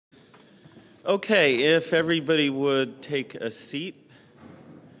Okay, if everybody would take a seat,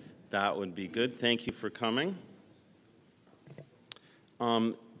 that would be good. Thank you for coming.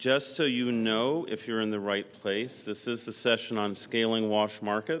 Just so you know, if you're in the right place, this is the session on scaling WASH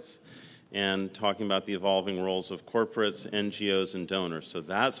markets and talking about the evolving roles of corporates, NGOs, and donors. So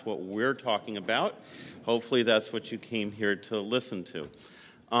that's what we're talking about. Hopefully that's what you came here to listen to.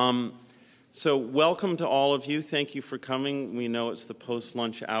 So welcome to all of you. Thank you for coming. We know it's the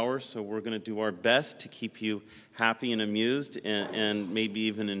post-lunch hour, so we're going to do our best to keep you happy and amused and maybe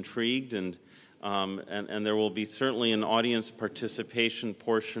even intrigued. And there will be certainly an audience participation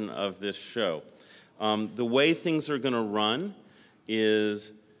portion of this show. The way things are going to run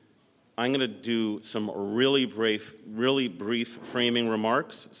is I'm going to do some really brief framing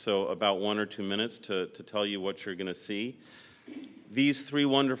remarks, so about 1 or 2 minutes to tell you what you're going to see. These three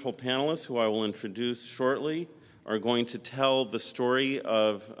wonderful panelists, who I will introduce shortly, are going to tell the story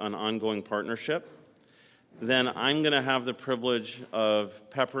of an ongoing partnership. Then I'm going to have the privilege of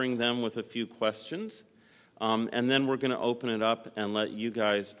peppering them with a few questions, and then we're going to open it up and let you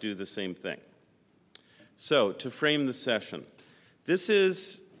guys do the same thing. So, to frame the session, this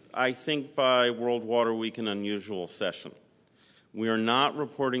is, I think, by World Water Week, an unusual session. We are not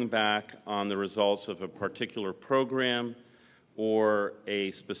reporting back on the results of a particular program or a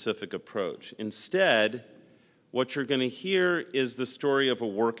specific approach. Instead, what you're going to hear is the story of a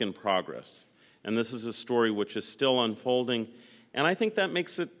work in progress. And this is a story which is still unfolding, and I think that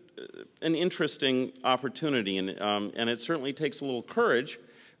makes it an interesting opportunity, and it certainly takes a little courage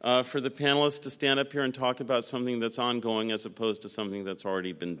for the panelists to stand up here and talk about something that's ongoing as opposed to something that's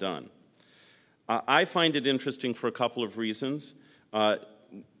already been done. I find it interesting for a couple of reasons.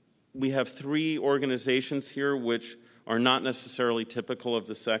 We have three organizations here which are not necessarily typical of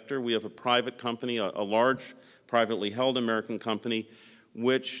the sector. We have a private company, a large privately held American company,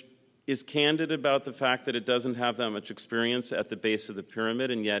 which is candid about the fact that it doesn't have that much experience at the base of the pyramid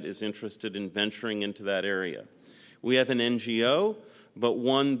and yet is interested in venturing into that area. We have an NGO, but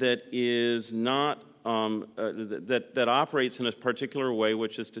one that is not, that operates in a particular way,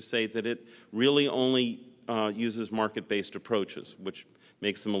 which is to say that it really only uses market-based approaches, which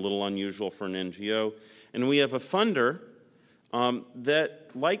makes them a little unusual for an NGO. And we have a funder that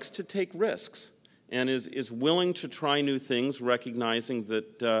likes to take risks and is willing to try new things, recognizing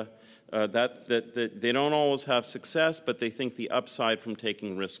that, that they don't always have success, but they think the upside from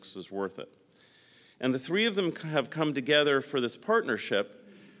taking risks is worth it. And the three of them have come together for this partnership,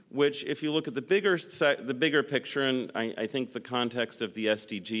 which, if you look at the bigger picture, and I think the context of the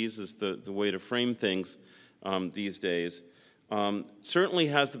SDGs is the way to frame things these days, certainly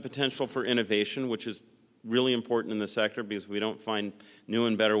has the potential for innovation, which is really important in the sector because we don't find new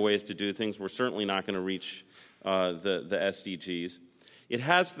and better ways to do things. We're certainly not going to reach the SDGs. It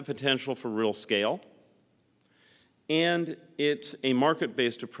has the potential for real scale, and it's a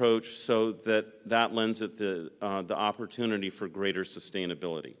market-based approach so that lends it the opportunity for greater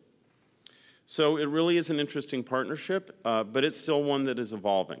sustainability. So it really is an interesting partnership, but it's still one that is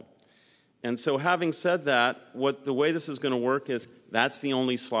evolving. And so having said that, the way this is going to work is that's the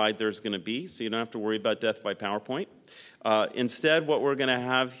only slide there's going to be, so you don't have to worry about death by PowerPoint. Instead, what we're going to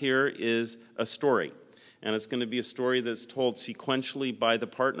have here is a story. And it's going to be a story that's told sequentially by the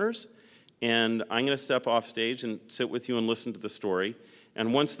partners. And I'm going to step off stage and sit with you and listen to the story.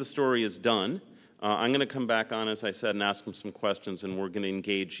 And once the story is done, I'm going to come back on, as I said, and ask them some questions, and we're going to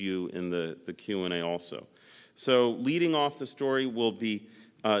engage you in the Q&A also. So leading off the story will be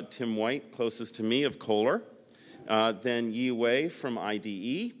Tim White, closest to me, of Kohler, then Yi Wei from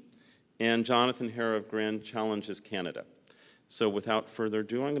IDE, and Jonathan Hare of Grand Challenges Canada. So without further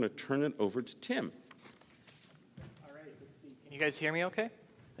ado, I'm going to turn it over to Tim. All right, let's see. Can you guys hear me okay?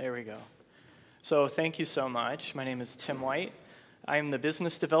 There we go. So thank you so much. My name is Tim White. I'm the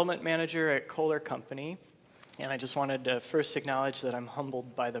Business Development Manager at Kohler Company, and I just wanted to first acknowledge that I'm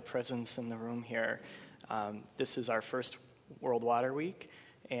humbled by the presence in the room here. This is our first World Water Week,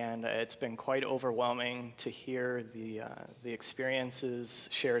 and it's been quite overwhelming to hear the experiences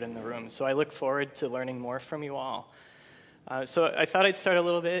shared in the room. So I look forward to learning more from you all. So I thought I'd start a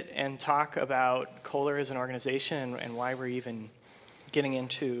little bit and talk about Kohler as an organization and why we're even getting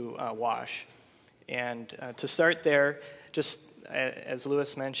into WASH. And to start there, just as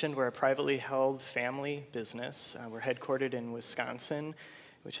Louis mentioned, we're a privately held family business. We're headquartered in Wisconsin,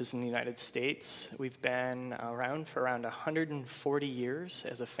 which is in the United States. We've been around for around 140 years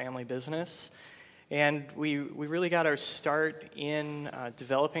as a family business. And we really got our start in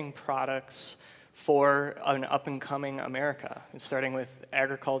developing products for an up-and-coming America, starting with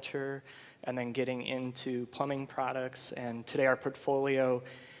agriculture and then getting into plumbing products. And today our portfolio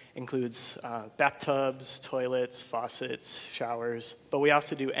Includes bathtubs, toilets, faucets, showers, but we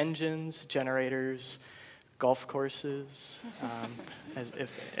also do engines, generators, golf courses.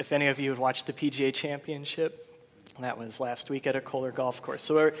 If any of you have watched the PGA Championship, that was last week at a Kohler golf course.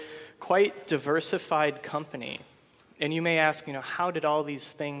 So we're a quite diversified company. And you may ask, how did all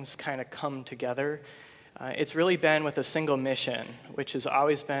these things kind of come together? It's really been with a single mission, which has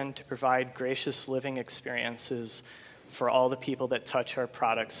always been to provide gracious living experiences for all the people that touch our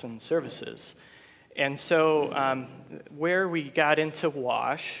products and services. And so where we got into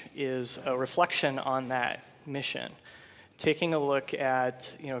WASH is a reflection on that mission. Taking a look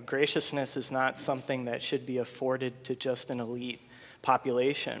at, graciousness is not something that should be afforded to just an elite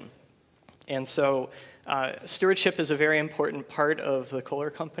population. And so stewardship is a very important part of the Kohler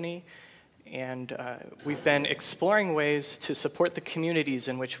Company. And we've been exploring ways to support the communities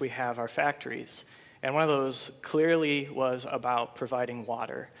in which we have our factories. And one of those clearly was about providing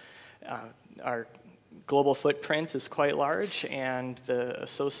water. Our global footprint is quite large, and the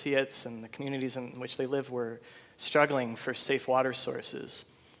associates and the communities in which they live were struggling for safe water sources.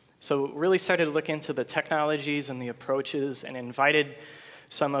 So really started to look into the technologies and the approaches and invited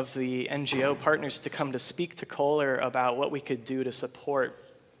some of the NGO partners to come to speak to Kohler about what we could do to support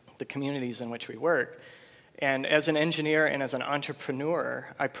the communities in which we work. And as an engineer and as an entrepreneur,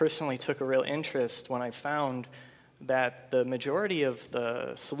 I personally took a real interest when I found that the majority of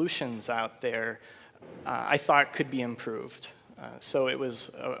the solutions out there I thought could be improved. So it was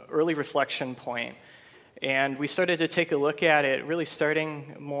an early reflection point. And we started to take a look at it, really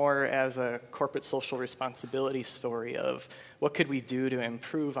starting more as a corporate social responsibility story of what could we do to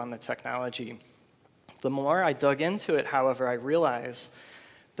improve on the technology. The more I dug into it, however, I realized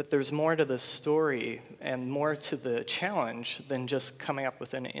that there's more to the story and more to the challenge than just coming up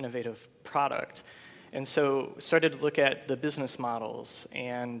with an innovative product. And so started to look at the business models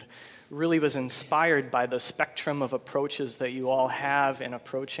and really was inspired by the spectrum of approaches that you all have in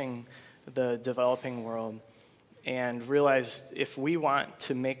approaching the developing world, and realized if we want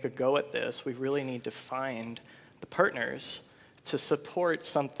to make a go at this, we really need to find the partners to support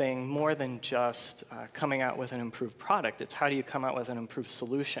something more than just coming out with an improved product. It's how do you come out with an improved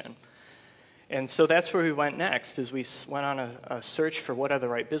solution. And so that's where we went next, is we went on a search for what are the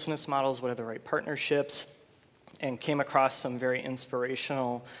right business models, what are the right partnerships, and came across some very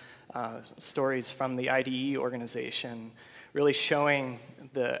inspirational stories from the IDE organization, really showing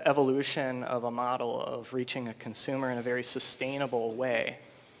the evolution of a model of reaching a consumer in a very sustainable way.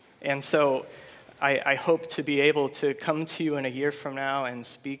 And so I hope to be able to come to you in a year from now and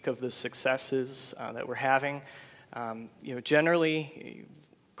speak of the successes that we're having. Generally,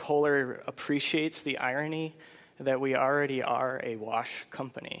 Kohler appreciates the irony that we already are a WASH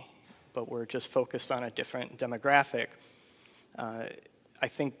company, but we're just focused on a different demographic. I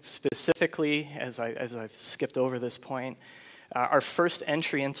think specifically, as I've skipped over this point, our first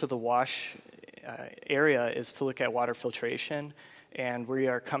entry into the WASH area is to look at water filtration, and we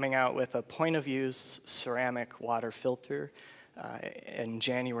are coming out with a point-of-use ceramic water filter in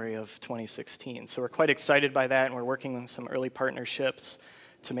January of 2016. So we're quite excited by that, and we're working on some early partnerships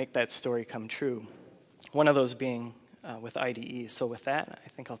to make that story come true. One of those being with IDE. So with that, I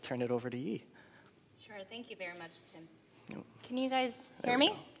think I'll turn it over to Yi. Sure, thank you very much, Tim. Can you guys hear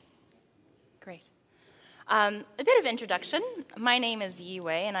me? Great. A bit of introduction. My name is Yi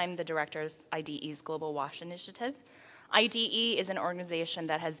Wei, and I'm the director of IDE's Global WASH Initiative. IDE is an organization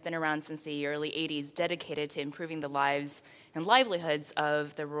that has been around since the early 80s, dedicated to improving the lives and livelihoods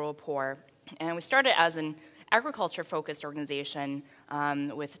of the rural poor. And we started as an agriculture-focused organization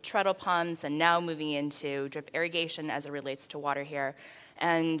with treadle pumps, and now moving into drip irrigation as it relates to water here.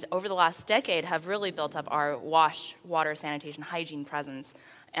 And over the last decade have really built up our WASH, water, sanitation, hygiene presence.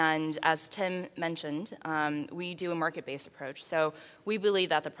 And as Tim mentioned, we do a market-based approach. So we believe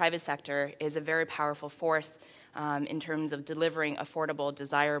that the private sector is a very powerful force in terms of delivering affordable,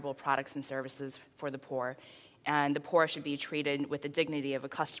 desirable products and services for the poor. And the poor should be treated with the dignity of a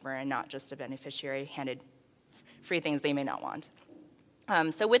customer and not just a beneficiary handed free things they may not want.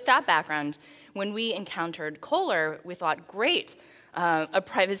 So with that background, when we encountered Kohler, we thought, great, a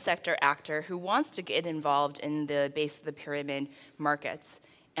private sector actor who wants to get involved in the base of the pyramid markets.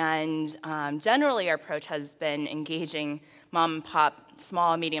 And generally, our approach has been engaging mom and pop,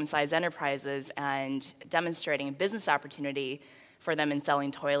 small, medium-sized enterprises and demonstrating a business opportunity for them in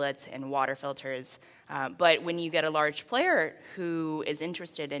selling toilets and water filters. But when you get a large player who is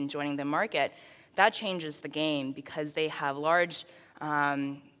interested in joining the market, that changes the game because they have large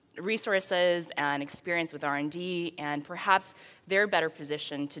resources and experience with R&D, and perhaps they're better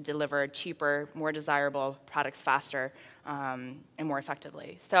positioned to deliver cheaper, more desirable products faster and more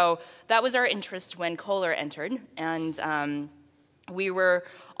effectively. So that was our interest when Kohler entered, and we were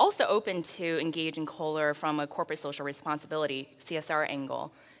also open to engage in Kohler from a corporate social responsibility, CSR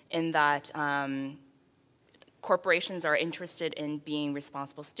angle, in that corporations are interested in being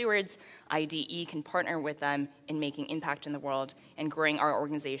responsible stewards. IDE can partner with them in making impact in the world and growing our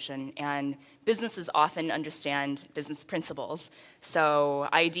organization. And businesses often understand business principles. So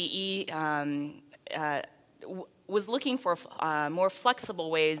IDE was looking for more flexible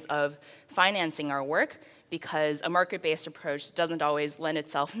ways of financing our work, because a market-based approach doesn't always lend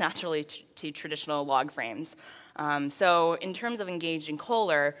itself naturally to traditional log frames. So in terms of engaging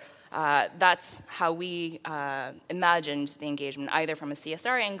Kohler, that's how we imagined the engagement, either from a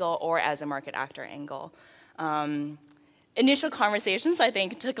CSR angle or as a market actor angle. Initial conversations, I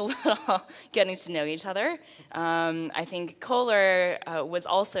think, took a little getting to know each other. I think Kohler was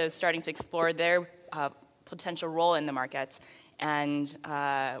also starting to explore their potential role in the markets. And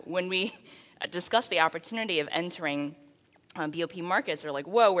when we discussed the opportunity of entering BOP markets, they're like,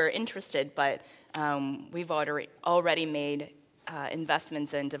 whoa, we're interested, but we've already made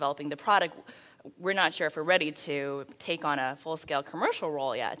investments in developing the product. We're not sure if we're ready to take on a full-scale commercial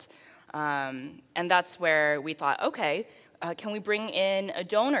role yet. And that's where we thought, okay, can we bring in a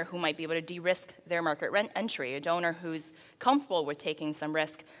donor who might be able to de-risk their market entry, a donor who's comfortable with taking some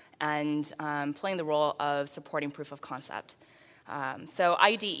risk and playing the role of supporting proof of concept. So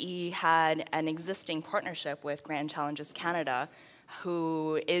IDE had an existing partnership with Grand Challenges Canada,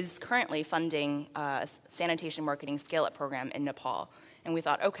 who is currently funding a sanitation marketing scale-up program in Nepal. And we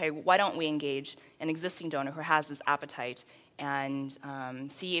thought, okay, why don't we engage an existing donor who has this appetite and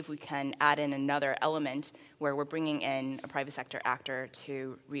see if we can add in another element where we're bringing in a private sector actor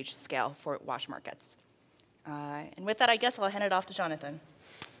to reach scale for wash markets. And with that, I guess I'll hand it off to Jonathan.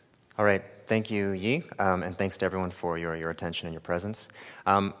 All right, thank you, Yi, and thanks to everyone for your attention and your presence.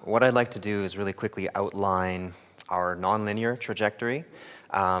 What I'd like to do is really quickly outline our nonlinear trajectory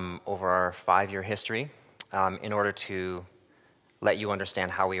over our 5-year history in order to let you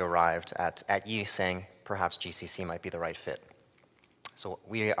understand how we arrived at Yi saying perhaps GCC might be the right fit. So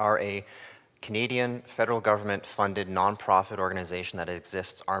we are a Canadian federal government funded nonprofit organization that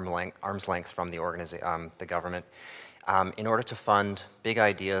exists arm's length from the government in order to fund big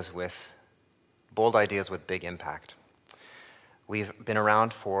ideas bold ideas with big impact. We've been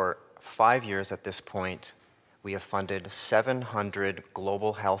around for 5 years at this point. We have funded 700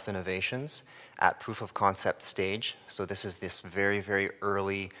 global health innovations at proof of concept stage. So this is this very, very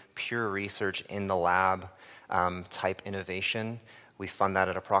early pure research in the lab type innovation. We fund that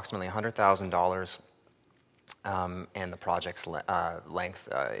at approximately $100,000, and the project's length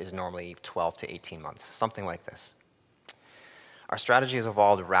is normally 12 to 18 months, something like this. Our strategy has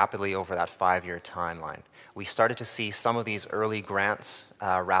evolved rapidly over that 5-year timeline. We started to see some of these early grants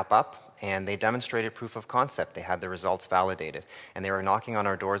wrap up, and they demonstrated proof of concept. They had the results validated, and they were knocking on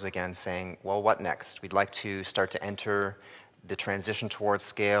our doors again saying, well, what next? We'd like to start to enter the transition towards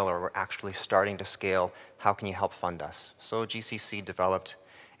scale, or we're actually starting to scale. How can you help fund us? So GCC developed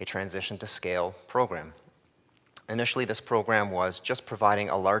a transition to scale program. Initially, this program was just providing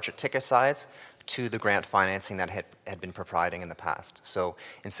a larger ticket size to the grant financing that had been providing in the past. So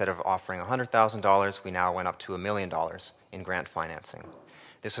instead of offering $100,000, we now went up to $1 million in grant financing.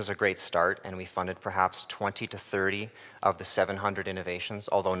 This was a great start, and we funded perhaps 20 to 30 of the 700 innovations,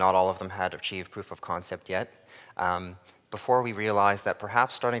 although not all of them had achieved proof of concept yet, before we realized that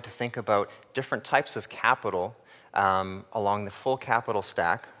perhaps starting to think about different types of capital along the full capital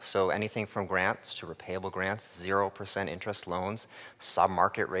stack, so anything from grants to repayable grants, 0% interest loans,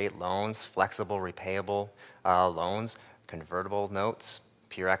 sub-market rate loans, flexible repayable loans, convertible notes,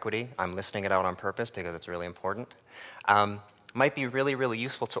 pure equity. I'm listing it out on purpose because it's really important. Might be really, really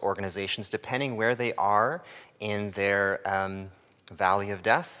useful to organizations depending where they are in their valley of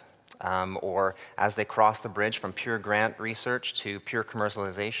death, or as they cross the bridge from pure grant research to pure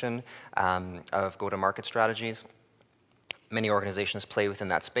commercialization of go-to-market strategies. Many organizations play within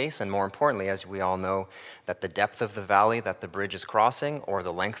that space, and more importantly, as we all know, that the depth of the valley that the bridge is crossing or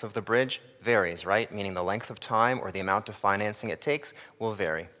the length of the bridge varies, right? Meaning the length of time or the amount of financing it takes will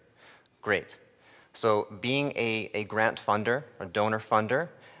vary. Great. So being a grant funder, or donor funder,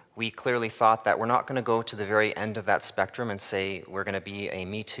 we clearly thought that we're not going to go to the very end of that spectrum and say we're going to be a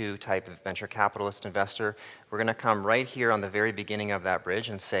Me Too type of venture capitalist investor. We're going to come right here on the very beginning of that bridge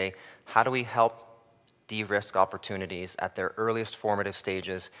and say, how do we help de-risk opportunities at their earliest formative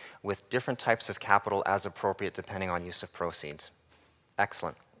stages with different types of capital as appropriate depending on use of proceeds?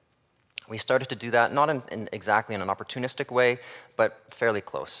 Excellent. We started to do that, not exactly in an opportunistic way, but fairly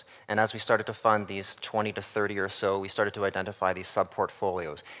close. And as we started to fund these 20 to 30 or so, we started to identify these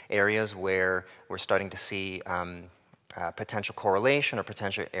sub-portfolios, areas where we're starting to see potential correlation or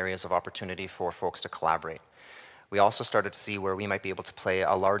potential areas of opportunity for folks to collaborate. We also started to see where we might be able to play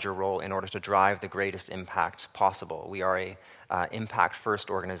a larger role in order to drive the greatest impact possible. We are a impact-first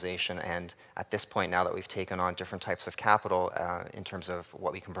organization, and at this point, now that we've taken on different types of capital in terms of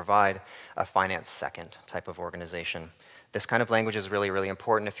what we can provide, a finance-second type of organization. This kind of language is really, really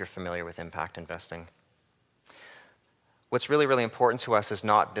important if you're familiar with impact investing. What's really, really important to us is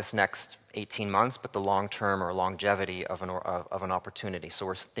not this next 18 months, but the long-term or longevity of an opportunity. So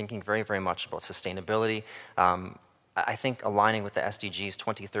we're thinking very, very much about sustainability. I think aligning with the SDGs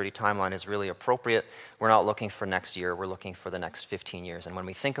 2030 timeline is really appropriate. We're not looking for next year, we're looking for the next 15 years. And when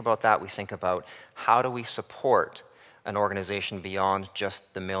we think about that, we think about how do we support an organization beyond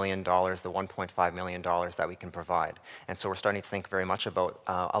just the $1 million, the $1.5 million that we can provide. And so we're starting to think very much about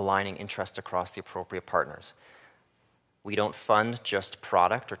aligning interest across the appropriate partners. We don't fund just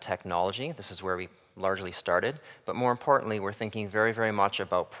product or technology. This is where we largely started. But more importantly, we're thinking very, very much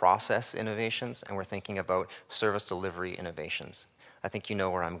about process innovations, and we're thinking about service delivery innovations. I think you know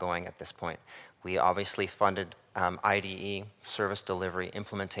where I'm going at this point. We obviously funded IDE, service delivery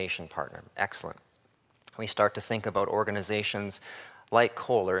implementation partner. Excellent. We start to think about organizations like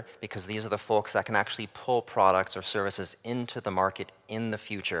Kohler, because these are the folks that can actually pull products or services into the market in the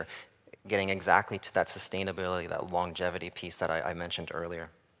future, getting exactly to that sustainability, that longevity piece that I mentioned earlier.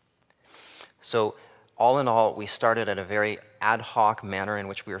 So all in all, we started at a very ad hoc manner in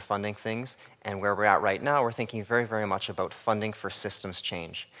which we were funding things, and where we're at right now, we're thinking very, very much about funding for systems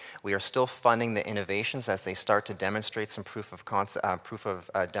change. We are still funding the innovations as they start to demonstrate some proof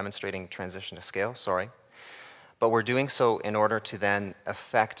of demonstrating transition to scale, but we're doing so in order to then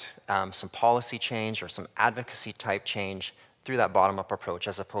affect some policy change or some advocacy type change through that bottom-up approach,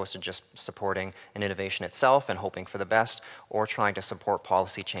 as opposed to just supporting an innovation itself and hoping for the best, or trying to support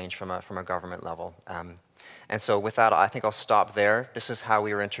policy change from a government level. And so with that, I think I'll stop there. This is how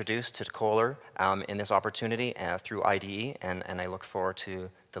we were introduced to Kohler in this opportunity through IDE, and I look forward to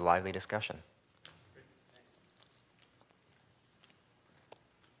the lively discussion.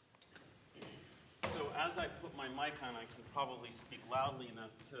 So as I put my mic on, I can probably speak loudly enough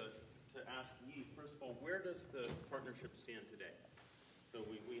to ask Yi, first of all, where does the partnership stand today? So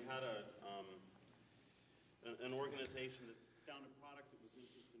we had an organization that's found a product that was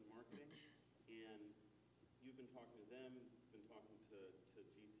interested in marketing, and you've been talking to them, been talking to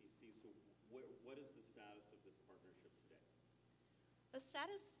GCC. So what is the status of this partnership today? The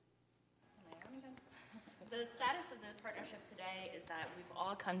status of the partnership today is that we've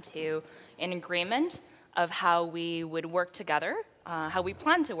all come to an agreement of how we would work together, how we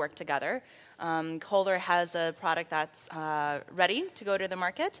plan to work together. Kohler has a product that's ready to go to the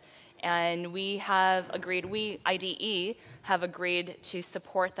market, and we have agreed, IDE, have agreed to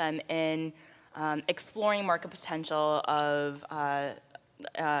support them in exploring market potential of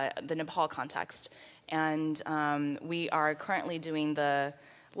the Nepal context. And we are currently doing the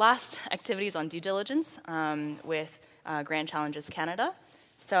last activities on due diligence with Grand Challenges Canada.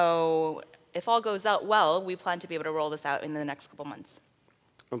 So if all goes out well, we plan to be able to roll this out in the next couple months.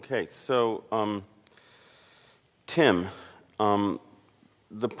 Okay, so Tim,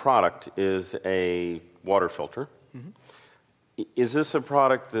 the product is a water filter. Mm-hmm. Is this a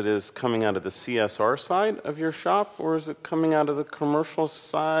product that is coming out of the CSR side of your shop, or is it coming out of the commercial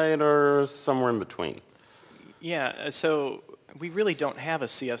side, or somewhere in between? Yeah, so we really don't have a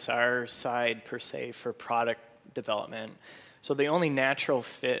CSR side per se for product development. So the only natural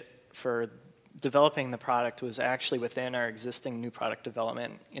fit for developing the product was actually within our existing new product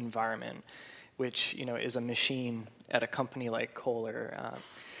development environment, which is a machine at a company like Kohler.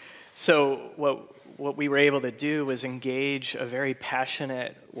 So what we were able to do was engage a very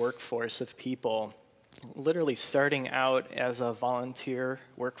passionate workforce of people, literally starting out as a volunteer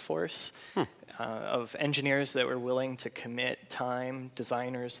workforce of engineers that were willing to commit time,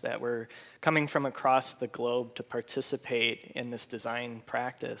 designers that were coming from across the globe to participate in this design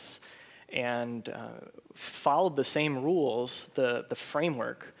practice, and followed the same rules, the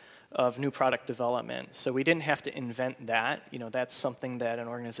framework of new product development. So we didn't have to invent that. That's something that an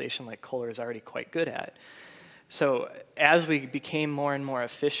organization like Kohler is already quite good at. So as we became more and more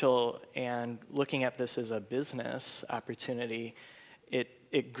official and looking at this as a business opportunity,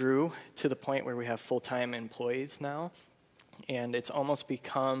 it grew to the point where we have full-time employees now, and it's almost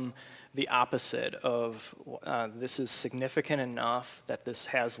become the opposite of this is significant enough that this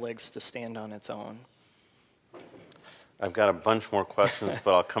has legs to stand on its own. I've got a bunch more questions,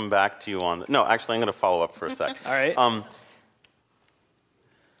 but I'll come back to you on. No, actually, I'm going to follow up for a sec. All right.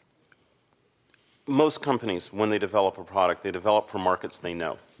 Most companies, when they develop a product, they develop for markets they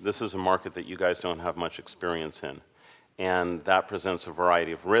know. This is a market that you guys don't have much experience in, and that presents a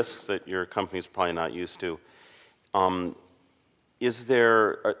variety of risks that your company's probably not used to. Is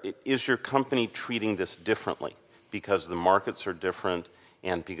your company treating this differently because the markets are different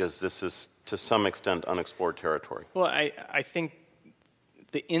and because this is, to some extent, unexplored territory? Well, I think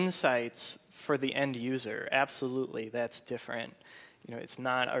the insights for the end user, absolutely, that's different. You know, it's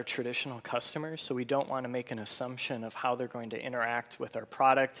not our traditional customers, so we don't want to make an assumption of how they're going to interact with our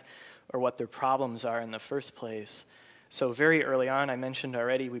product or what their problems are in the first place. So very early on, I mentioned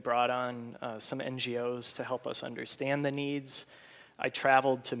already, we brought on some NGOs to help us understand the needs. I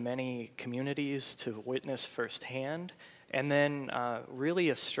traveled to many communities to witness firsthand. And then really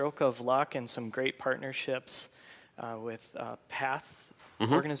a stroke of luck and some great partnerships with PATH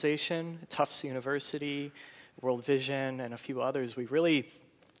organization, Tufts University, World Vision, and a few others. We really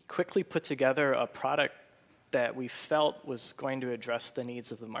quickly put together a product that we felt was going to address the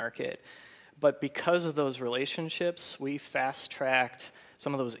needs of the market. But because of those relationships, we fast-tracked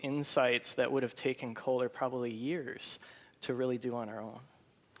some of those insights that would have taken Kohler probably years to really do on our own.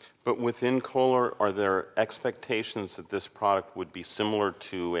 But within Kohler, are there expectations that this product would be similar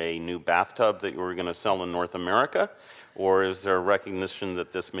to a new bathtub that you were going to sell in North America? Or is there a recognition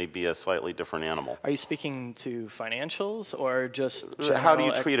that this may be a slightly different animal? Are you speaking to financials or just general? How do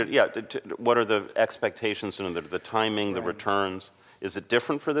you treat it? Yeah, what are the expectations and the timing, the returns? Is it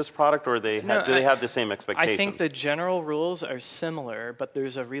different for this product, or do they have the same expectations? I think the general rules are similar, but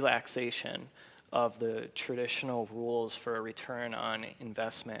there's a relaxation of the traditional rules for a return on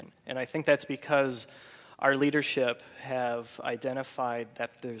investment. And I think that's because our leadership have identified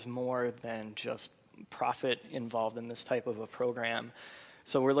that there's more than just profit involved in this type of a program.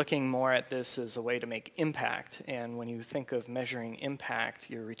 So we're looking more at this as a way to make impact. And when you think of measuring impact,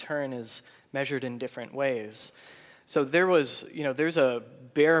 your return is measured in different ways. So there's a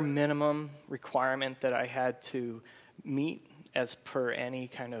bare minimum requirement that I had to meet as per any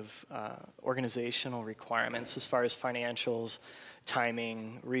kind of organizational requirements as far as financials,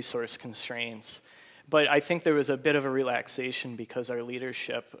 timing, resource constraints. But I think there was a bit of a relaxation because our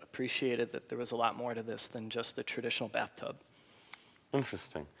leadership appreciated that there was a lot more to this than just the traditional bathtub.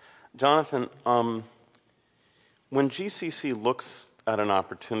 Interesting. Jonathan, when GCC looks at an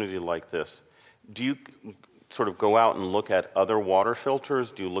opportunity like this, do you sort of go out and look at other water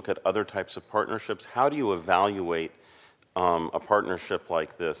filters? Do you look at other types of partnerships? How do you evaluate a partnership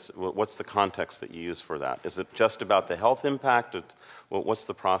like this? What's the context that you use for that? Is it just about the health impact? What's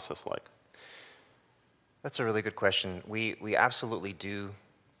the process like? That's a really good question. We absolutely do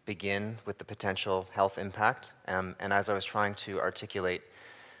begin with the potential health impact. And as I was trying to articulate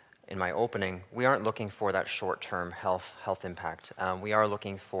in my opening, we aren't looking for that short-term health impact. We are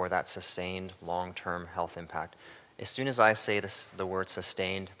looking for that sustained long-term health impact. As soon as I say the word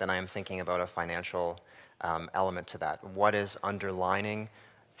sustained, then I am thinking about a financial element to that. What is underlining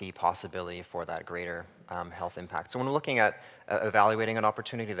the possibility for that greater health impact? So when we're looking at evaluating an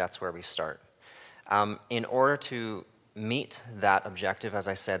opportunity, that's where we start. In order to meet that objective, as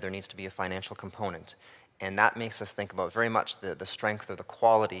I said, there needs to be a financial component. And that makes us think about very much the strength or the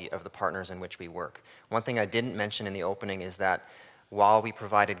quality of the partners in which we work. One thing I didn't mention in the opening is that while we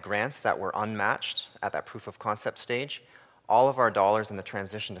provided grants that were unmatched at that proof of concept stage, all of our dollars in the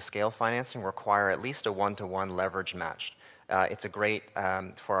transition to scale financing require at least a one-to-one leverage match. It's a great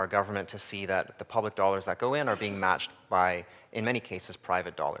for our government to see that the public dollars that go in are being matched by, in many cases,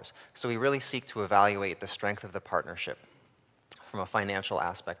 private dollars. So we really seek to evaluate the strength of the partnership from a financial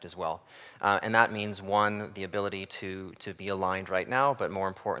aspect as well. And that means, one, the ability to be aligned right now, but more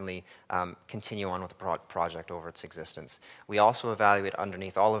importantly, continue on with the project over its existence. We also evaluate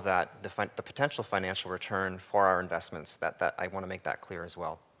underneath all of that the potential financial return for our investments. That I want to make that clear as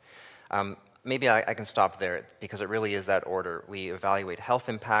well. Maybe I can stop there because it really is that order. We evaluate health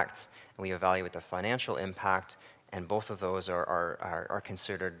impacts, and we evaluate the financial impact, and both of those are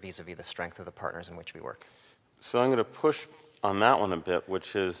considered vis-a-vis the strength of the partners in which we work. So I'm going to push on that one a bit,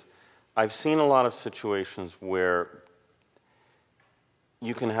 which is I've seen a lot of situations where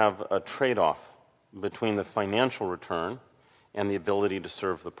you can have a trade-off between the financial return and the ability to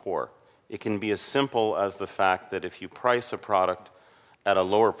serve the poor. It can be as simple as the fact that if you price a product at a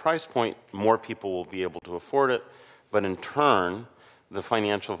lower price point, more people will be able to afford it, but in turn, the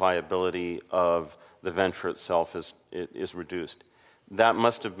financial viability of the venture itself is reduced. That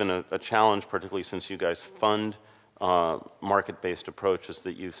must have been a challenge, particularly since you guys fund market-based approaches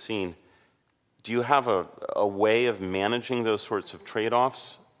that you've seen. Do you have a way of managing those sorts of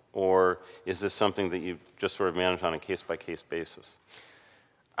trade-offs, or is this something that you just sort of manage on a case-by-case basis?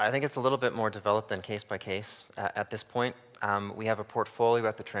 I think it's a little bit more developed than case-by-case at this point. We have a portfolio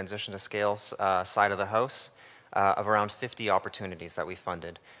at the transition to scale side of the house of around 50 opportunities that we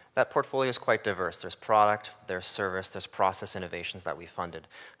funded. That portfolio is quite diverse. There's product, there's service, there's process innovations that we funded.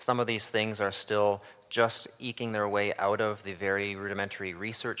 Some of these things are still just eking their way out of the very rudimentary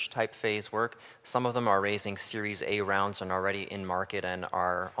research type phase work. Some of them are raising Series A rounds and already in market and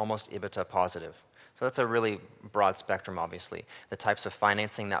are almost EBITDA positive. So that's a really broad spectrum, obviously. The types of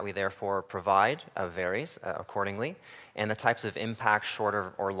financing that we therefore provide varies accordingly, and the types of impact,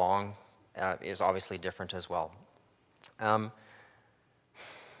 short or long, is obviously different as well.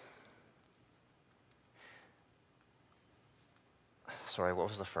 Sorry, what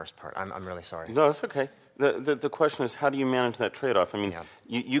was the first part? I'm really sorry. No, it's okay. The question is, how do you manage that trade-off? I mean, yeah.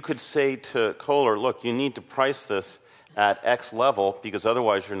 you could say to Kohler, look, you need to price this at X level because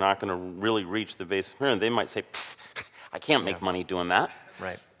otherwise you're not going to really reach the base of and they might say, I can't make money doing that.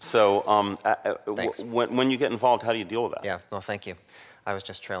 Right. So when you get involved, how do you deal with that? Yeah, no, thank you. I was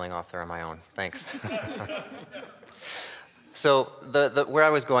just trailing off there on my own. Thanks. So where I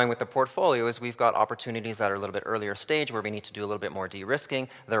was going with the portfolio is we've got opportunities that are a little bit earlier stage where we need to do a little bit more de-risking.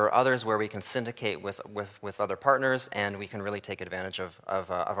 There are others where we can syndicate with other partners and we can really take advantage of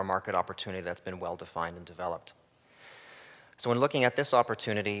a market opportunity that's been well defined and developed. So when looking at this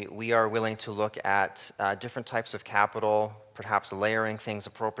opportunity, we are willing to look at different types of capital, perhaps layering things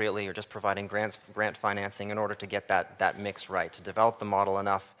appropriately or just providing grant financing in order to get that mix right, to develop the model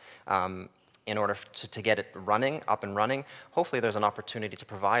enough in order to get it up and running. Hopefully there's an opportunity to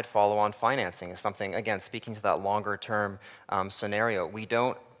provide follow-on financing. It's something, again, speaking to that longer-term scenario. We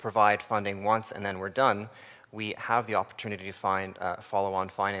don't provide funding once and then we're done. We have the opportunity to find follow-on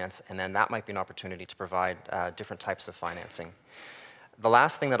finance, and then that might be an opportunity to provide different types of financing. The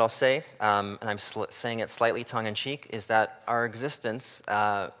last thing that I'll say, and I'm saying it slightly tongue-in-cheek, is that our existence,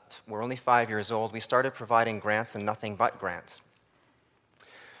 we're only 5 years old. We started providing grants and nothing but grants.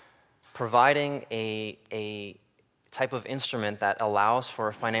 Providing a type of instrument that allows for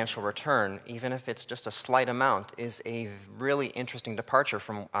a financial return, even if it's just a slight amount, is a really interesting departure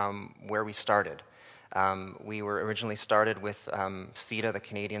from where we started. We were originally started with CETA, the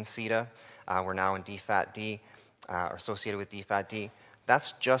Canadian CETA. We're now in DFAT-D, or associated with DFAT-D.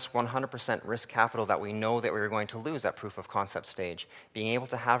 That's just 100% risk capital that we know that we were going to lose at proof of concept stage. Being able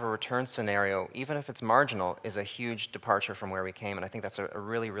to have a return scenario, even if it's marginal, is a huge departure from where we came, and I think that's a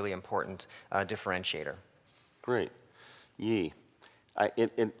really, really important differentiator. Great. Yi.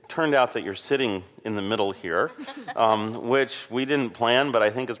 It turned out that you're sitting in the middle here, which we didn't plan, but I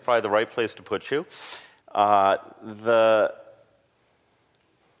think is probably the right place to put you. The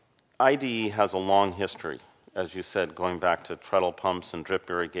IDE has a long history, as you said, going back to treadle pumps and drip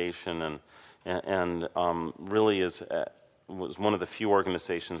irrigation, and really was one of the few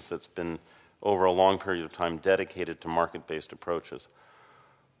organizations that's been, over a long period of time, dedicated to market-based approaches.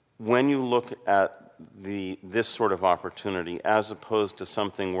 When you look at this sort of opportunity, as opposed to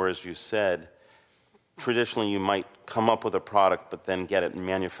something where, as you said, traditionally you might come up with a product but then get it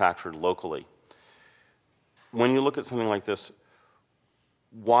manufactured locally. When you look at something like this,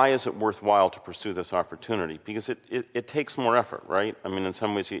 why is it worthwhile to pursue this opportunity? Because it takes more effort, right? I mean, in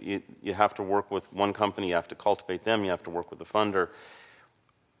some ways you have to work with one company, you have to cultivate them, you have to work with the funder.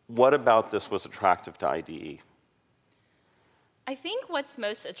 What about this was attractive to IDE? I think what's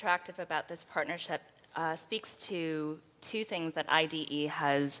most attractive about this partnership speaks to two things that IDE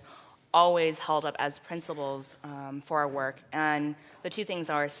has always held up as principles for our work. And the two things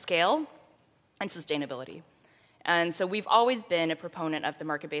are scale and sustainability. And so we've always been a proponent of the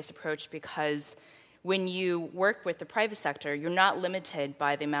market-based approach because when you work with the private sector, you're not limited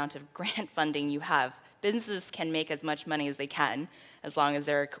by the amount of grant funding you have. Businesses can make as much money as they can as long as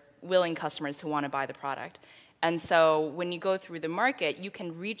they're willing customers who want to buy the product. And so when you go through the market, you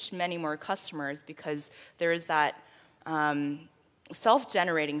can reach many more customers because there is that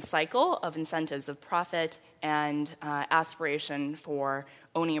self-generating cycle of incentives of profit and aspiration for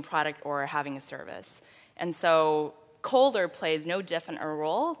owning a product or having a service. And so Kohler plays no different a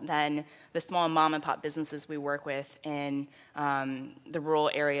role than the small mom-and-pop businesses we work with in the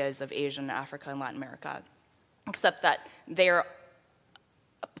rural areas of Asia and Africa and Latin America, except that they're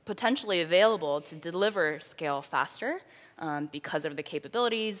potentially available to deliver scale faster because of the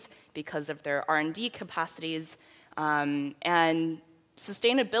capabilities, because of their R&D capacities, and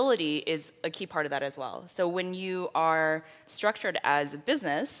sustainability is a key part of that as well. So when you are structured as a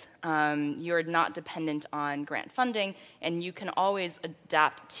business, you're not dependent on grant funding, and you can always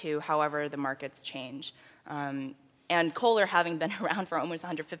adapt to however the markets change. And Kohler, having been around for almost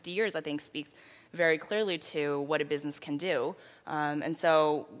 150 years, I think speaks very clearly to what a business can do. And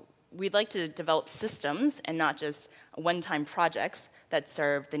so we'd like to develop systems and not just one-time projects that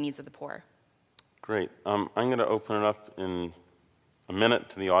serve the needs of the poor. Great. I'm going to open it up in a minute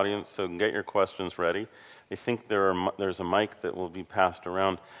to the audience, so get your questions ready. I think there's a mic that will be passed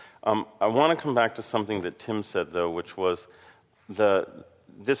around. I want to come back to something that Tim said, though, which was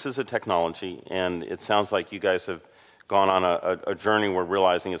this is a technology, and it sounds like you guys have gone on a journey where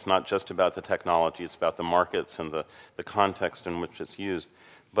realizing it's not just about the technology, it's about the markets and the context in which it's used.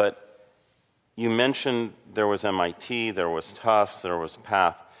 But you mentioned there was MIT, there was Tufts, there was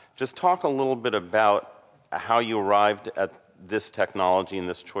Path. Just talk a little bit about how you arrived at this technology and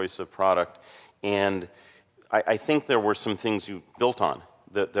this choice of product. And I think there were some things you built on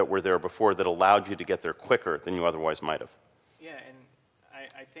that were there before that allowed you to get there quicker than you otherwise might have. Yeah, and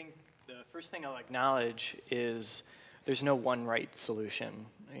I think the first thing I'll acknowledge is there's no one right solution.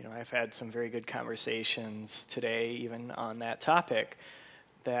 You know, I've had some very good conversations today even on that topic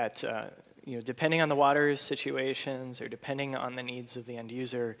that, you know, depending on the water situations or depending on the needs of the end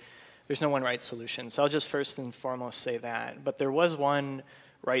user, there's no one right solution. So I'll just first and foremost say that. But there was one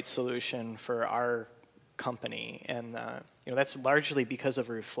right solution for our company, and you know, that's largely because of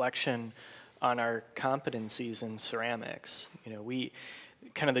a reflection on our competencies in ceramics. You know,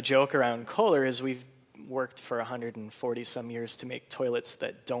 kind of the joke around Kohler is we've worked for 140 some years to make toilets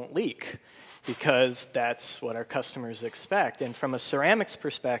that don't leak, because that's what our customers expect. And from a ceramics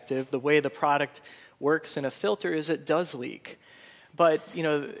perspective, the way the product works in a filter is it does leak. But you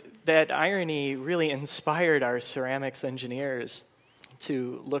know, that irony really inspired our ceramics engineers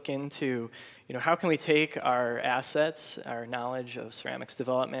to look into, you know, how can we take our assets, our knowledge of ceramics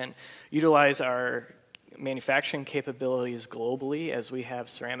development, utilize our manufacturing capabilities globally, as we have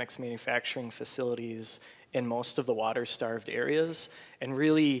ceramics manufacturing facilities in most of the water-starved areas, and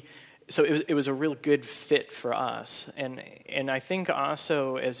really, so it was a real good fit for us. And I think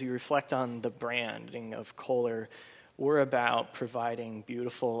also, as you reflect on the branding of Kohler, we're about providing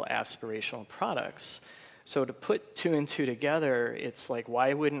beautiful aspirational products. So to put two and two together, it's like,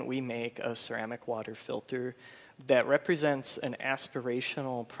 why wouldn't we make a ceramic water filter that represents an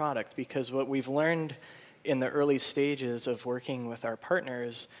aspirational product? Because what we've learned in the early stages of working with our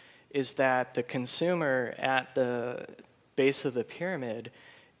partners is that the consumer at the base of the pyramid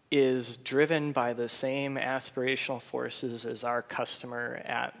is driven by the same aspirational forces as our customer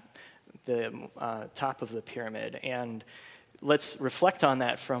at the top of the pyramid. And let's reflect on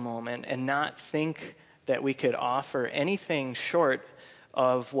that for a moment and not think that we could offer anything short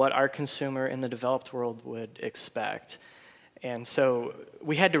of what our consumer in the developed world would expect. And so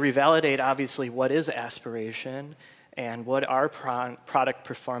we had to revalidate, obviously, what is aspiration and what are product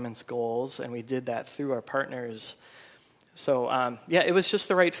performance goals, and we did that through our partners. So yeah, it was just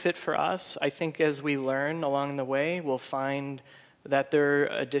the right fit for us. I think as we learn along the way, we'll find that there are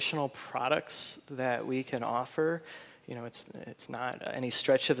additional products that we can offer. You know, it's not any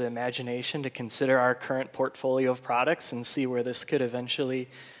stretch of the imagination to consider our current portfolio of products and see where this could eventually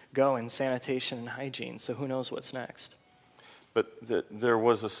go in sanitation and hygiene. So who knows what's next? But there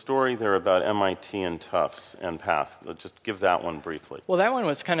was a story there about MIT and Tufts and Path. Just give that one briefly. Well, that one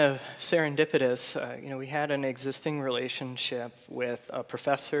was kind of serendipitous. You know, we had an existing relationship with a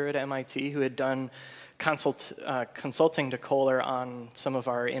professor at MIT who had done consulting to Kohler on some of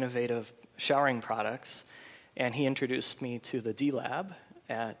our innovative showering products. And he introduced me to the D-Lab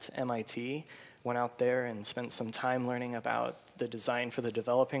at MIT, went out there and spent some time learning about the design for the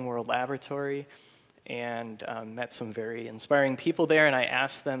Developing World Laboratory, and met some very inspiring people there. And I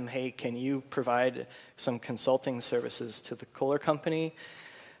asked them, hey, can you provide some consulting services to the Kohler company?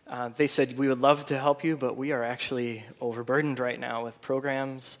 They said, we would love to help you, but we are actually overburdened right now with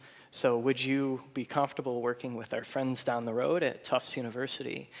programs. So would you be comfortable working with our friends down the road at Tufts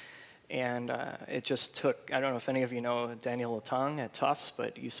University? And it just took, I don't know if any of you know Danielle Latong at Tufts,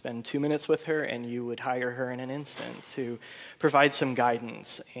 but you spend 2 minutes with her and you would hire her in an instant to provide some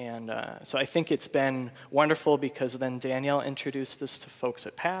guidance. And so I think it's been wonderful, because then Danielle introduced us to folks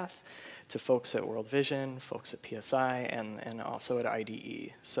at Path, to folks at World Vision, folks at PSI, and also at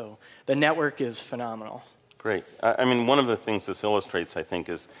IDE. So the network is phenomenal. Great. I mean, one of the things this illustrates, I think,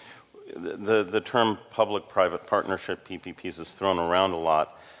 is the term public-private partnership, PPPs, is thrown around a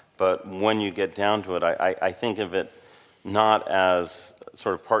lot. But when you get down to it, I think of it not as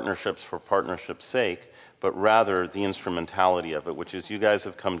sort of partnerships for partnership's sake, but rather the instrumentality of it, which is you guys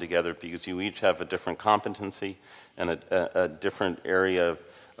have come together because you each have a different competency and a different area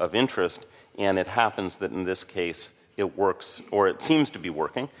of interest, and it happens that in this case it works, or it seems to be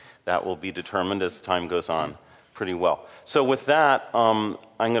working. That will be determined as time goes on pretty well. So with that, I'm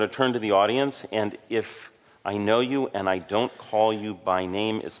going to turn to the audience, and if I know you and I don't call you by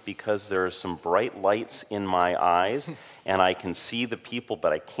name, it's because there are some bright lights in my eyes, and I can see the people,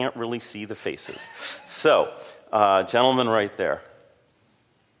 but I can't really see the faces. So, gentleman right there.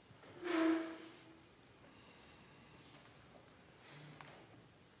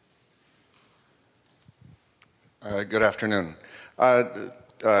 Good afternoon.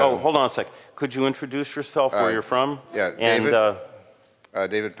 Oh, hold on a sec. Could you introduce yourself, where you're from? Yeah, David.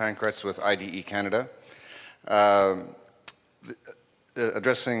 David Pankratz with IDE Canada.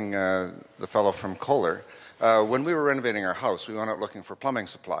 Addressing the fellow from Kohler, when we were renovating our house, we went out looking for plumbing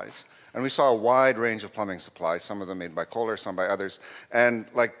supplies. And we saw a wide range of plumbing supplies, some of them made by Kohler, some by others, and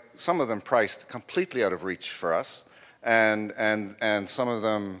like some of them priced completely out of reach for us, and some of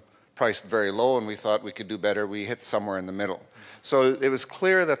them priced very low, and we thought we could do better. We hit somewhere in the middle. So it was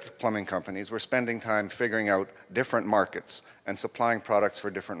clear that the plumbing companies were spending time figuring out different markets and supplying products for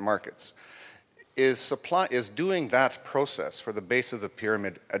different markets. Is doing that process for the base of the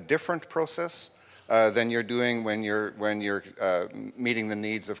pyramid a different process than you're doing when you're meeting the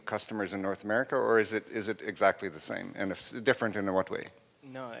needs of customers in North America, or is it exactly the same? And if different, in what way?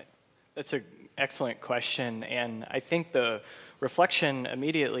 No, that's an excellent question, and I think the reflection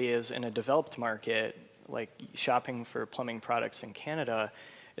immediately is in a developed market, like shopping for plumbing products in Canada.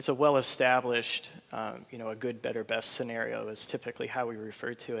 It's a well-established, a good, better, best scenario is typically how we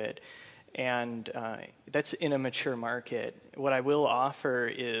refer to it. And that's in a mature market. What I will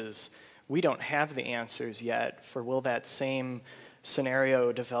offer is we don't have the answers yet for will that same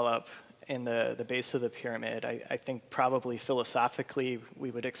scenario develop in the base of the pyramid. I think probably philosophically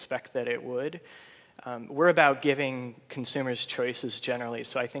we would expect that it would. We're about giving consumers choices generally,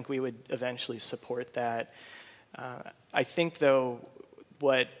 so I think we would eventually support that. I think, though,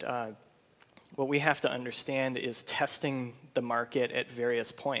 what we have to understand is testing the market at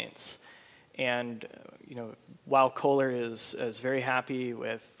various points. And while Kohler is very happy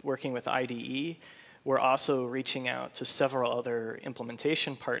with working with IDE, we're also reaching out to several other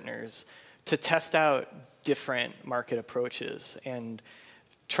implementation partners to test out different market approaches and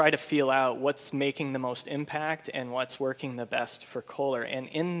try to feel out what's making the most impact and what's working the best for Kohler. And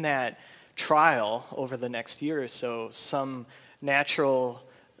in that trial over the next year or so, some natural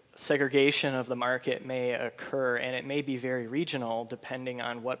segregation of the market may occur, and it may be very regional depending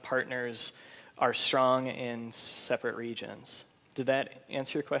on what partners are strong in separate regions. Did that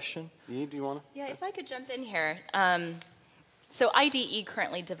answer your question? Do you want to? Yeah, if I could jump in here. So IDE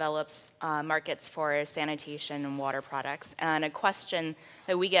currently develops markets for sanitation and water products. And a question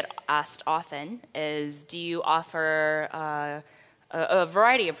that we get asked often is, do you offer a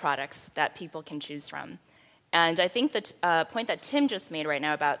variety of products that people can choose from? And I think the point that Tim just made right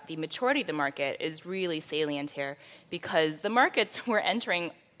now about the maturity of the market is really salient here, because the markets we're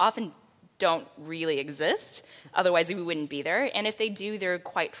entering often don't really exist. Otherwise, we wouldn't be there. And if they do, they're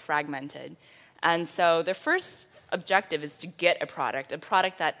quite fragmented. And so the first objective is to get a product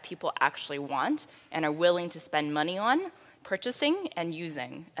that people actually want and are willing to spend money on purchasing and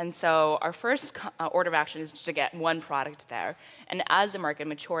using. And so our first order of action is to get one product there. And as the market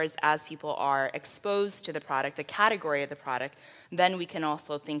matures, as people are exposed to the product, the category of the product, then we can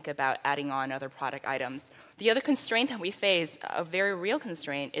also think about adding on other product items. The other constraint that we face, a very real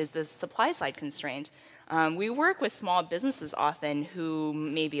constraint, is the supply side constraint. We work with small businesses often who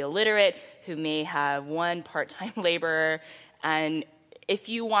may be illiterate, who may have one part-time laborer, and if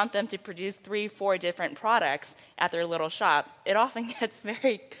you want them to produce 3, 4 different products at their little shop, it often gets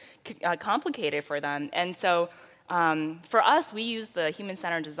very complicated for them. And so for us, we use the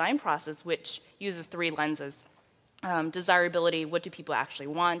human-centered design process, which uses 3 lenses. Desirability, what do people actually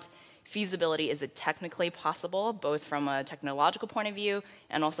want? Feasibility, is it technically possible, both from a technological point of view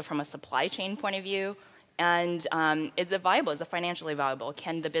and also from a supply chain point of view? And is it viable? Is it financially viable?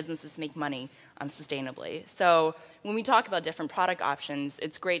 Can the businesses make money sustainably? So when we talk about different product options,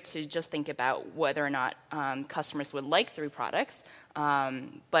 it's great to just think about whether or not customers would like 3 products,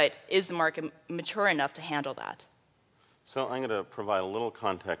 but is the market mature enough to handle that? So I'm going to provide a little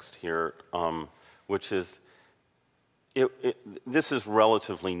context here, which is, this is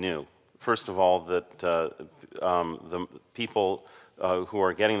relatively new. First of all, that the people who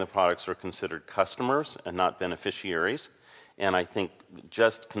are getting the products are considered customers and not beneficiaries. And I think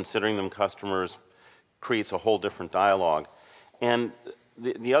just considering them customers creates a whole different dialogue. And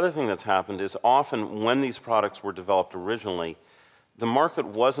the other thing that's happened is often when these products were developed originally, the market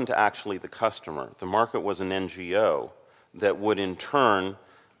wasn't actually the customer. The market was an NGO that would in turn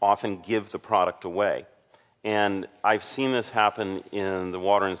often give the product away. And I've seen this happen in the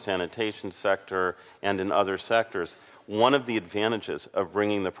water and sanitation sector and in other sectors. One of the advantages of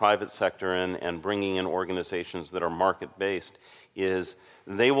bringing the private sector in and bringing in organizations that are market-based is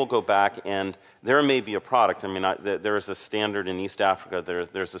they will go back and there may be a product. I mean, there is a standard in East Africa,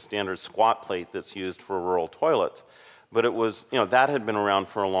 there's a standard squat plate that's used for rural toilets. But it was, that had been around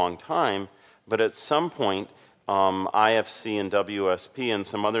for a long time, but at some point, IFC and WSP and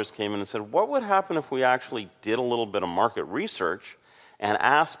some others came in and said, what would happen if we actually did a little bit of market research and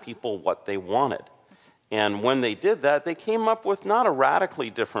asked people what they wanted? And when they did that, they came up with not a radically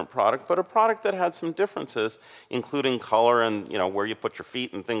different product, but a product that had some differences, including color and where you put your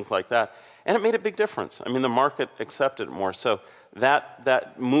feet and things like that. And it made a big difference. I mean, the market accepted it more. So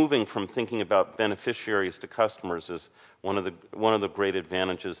that moving from thinking about beneficiaries to customers is one of the great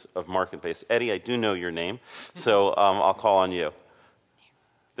advantages of market-based. Eddie, I do know your name, so I'll call on you.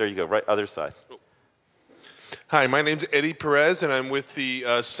 There you go, right other side. Hi, my name's Eddie Perez, and I'm with the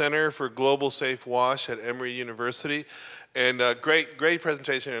Center for Global Safe Wash at Emory University. And great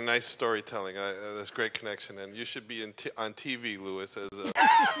presentation and nice storytelling. That's great connection. And you should be on TV, Louis, as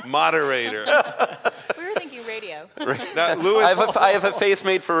a moderator. We were thinking radio. Now, Louis, I have a face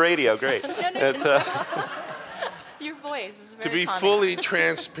made for radio. Great. No. Your voice is very to be comic. fully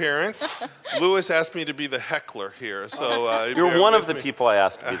transparent, Louis asked me to be the heckler here. So you're one of the people I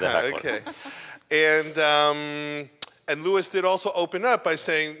asked to be the heckler. Okay. And Louis did also open up by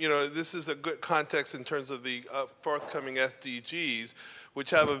saying, this is a good context in terms of the forthcoming SDGs, which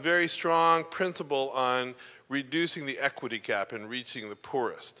have a very strong principle on reducing the equity gap and reaching the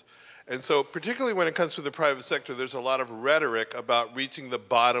poorest. And so particularly when it comes to the private sector, there's a lot of rhetoric about reaching the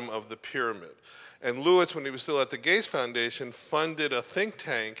bottom of the pyramid. And Louis, when he was still at the Gates Foundation, funded a think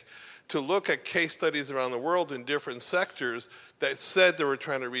tank to look at case studies around the world in different sectors that said they were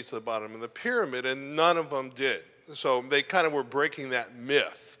trying to reach the bottom of the pyramid, and none of them did. So they kind of were breaking that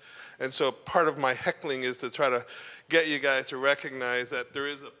myth. And so part of my heckling is to try to get you guys to recognize that there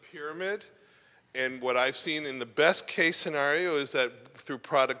is a pyramid, and what I've seen in the best case scenario is that through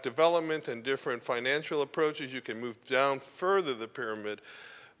product development and different financial approaches, you can move down further the pyramid.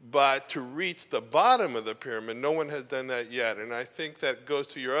 But to reach the bottom of the pyramid, no one has done that yet. And I think that goes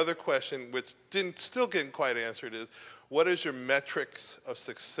to your other question, which still didn't quite answered, is what is your metrics of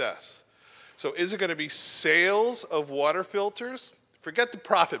success? So is it going to be sales of water filters? Forget the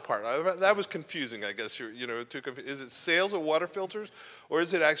profit part. That was confusing, I guess. Is it sales of water filters, or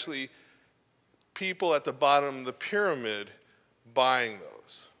is it actually people at the bottom of the pyramid buying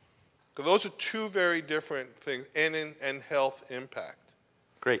those? Because those are two very different things, and health impact.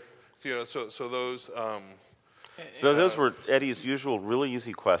 Great. So those. So those were Eddie's usual really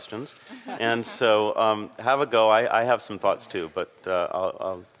easy questions, and so have a go. I have some thoughts too, but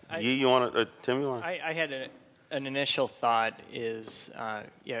you want to, Tim? You want? I had an initial thought is,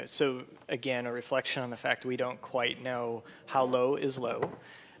 so again, a reflection on the fact we don't quite know how low is low.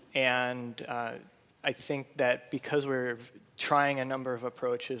 And I think that because we're trying a number of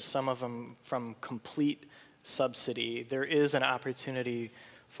approaches, some of them from complete subsidy, there is an opportunity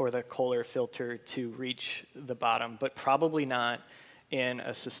for the Kohler filter to reach the bottom, but probably not in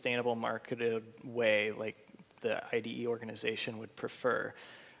a sustainable marketed way like the IDE organization would prefer.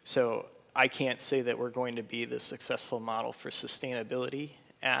 So I can't say that we're going to be the successful model for sustainability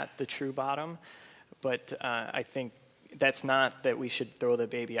at the true bottom, but I think that's not that we should throw the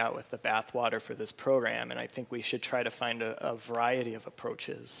baby out with the bathwater for this program, and I think we should try to find a variety of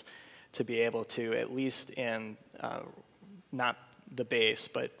approaches to be able to, at least in not the base,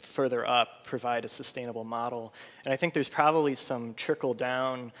 but further up, provide a sustainable model. And I think there's probably some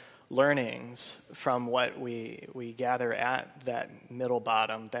trickle-down learnings from what we gather at that middle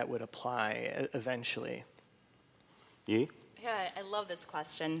bottom that would apply eventually. Yi? Yeah, I love this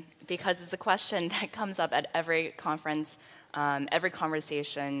question because it's a question that comes up at every conference, every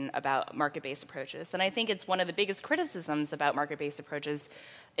conversation about market-based approaches. And I think it's one of the biggest criticisms about market-based approaches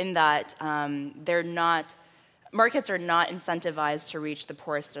in that markets are not incentivized to reach the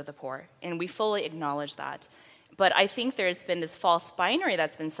poorest of the poor, and we fully acknowledge that. But I think there's been this false binary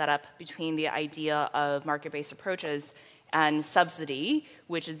that's been set up between the idea of market-based approaches and subsidy,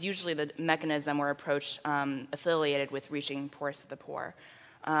 which is usually the mechanism or approach affiliated with reaching poorest of the poor.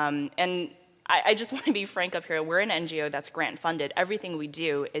 And I just want to be frank up here. We're an NGO that's grant-funded. Everything we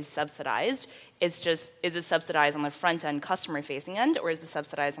do is subsidized. It's just, is it subsidized on the front end, customer-facing end, or is it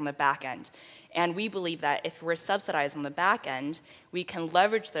subsidized on the back end? And we believe that if we're subsidized on the back end, we can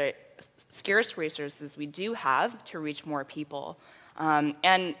leverage the scarce resources we do have to reach more people.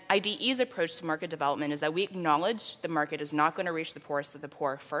 And IDE's approach to market development is that we acknowledge the market is not going to reach the poorest of the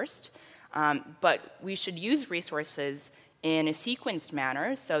poor first, but we should use resources in a sequenced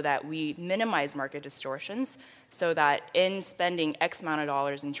manner so that we minimize market distortions, so that in spending X amount of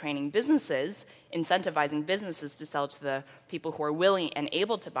dollars in training businesses, incentivizing businesses to sell to the people who are willing and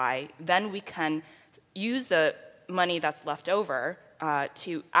able to buy, then we can use the money that's left over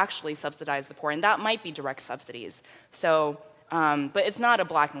to actually subsidize the poor, and that might be direct subsidies. So, but it's not a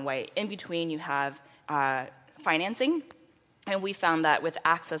black and white. In between, you have financing, and we found that with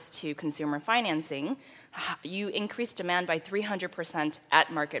access to consumer financing, you increase demand by 300%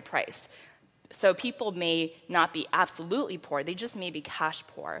 at market price. So people may not be absolutely poor, they just may be cash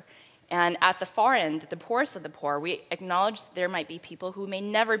poor. And at the far end, the poorest of the poor, we acknowledge there might be people who may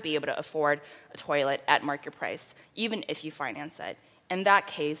never be able to afford a toilet at market price, even if you finance it. In that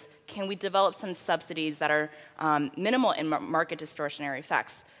case, can we develop some subsidies that are minimal in market distortionary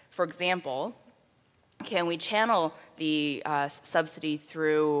effects? For example, can we channel the subsidy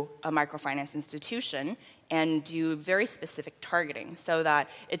through a microfinance institution and do very specific targeting so that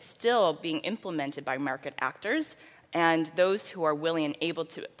it's still being implemented by market actors, and those who are willing and able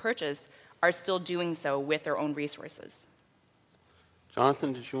to purchase are still doing so with their own resources?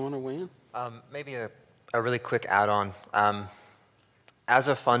 Jonathan, did you want to weigh in? Maybe a really quick add-on. As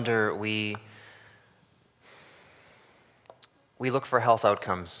a funder, we look for health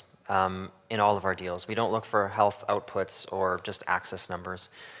outcomes in all of our deals. We don't look for health outputs or just access numbers.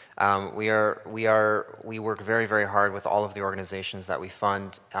 We work very, very hard with all of the organizations that we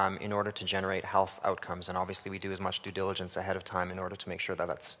fund in order to generate health outcomes, and obviously we do as much due diligence ahead of time in order to make sure that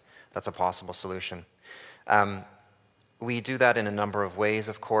that's a possible solution. We do that in a number of ways,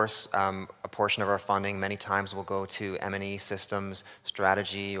 of course. A portion of our funding many times will go to M&E systems,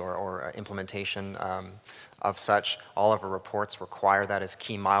 strategy, or implementation of such. All of our reports require that as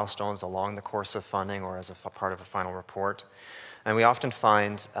key milestones along the course of funding or as a part of a final report. And we often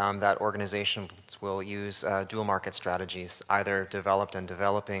find that organizations will use dual market strategies, either developed and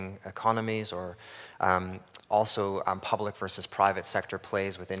developing economies or also public versus private sector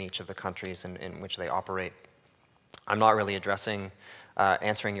plays within each of the countries in which they operate. I'm not really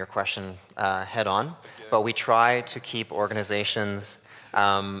answering your question head on, but we try to keep organizations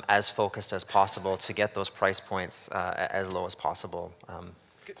as focused as possible to get those price points as low as possible.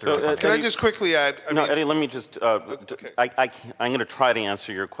 So, can I just quickly add? Eddie, let me just, okay. I'm going to try to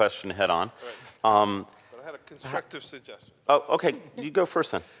answer your question head on. But I had a constructive suggestion. Oh, okay, you go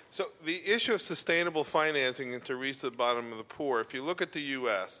first then. So the issue of sustainable financing and to reach the bottom of the poor, if you look at the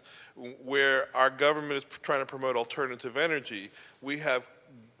U.S., where our government is trying to promote alternative energy, we have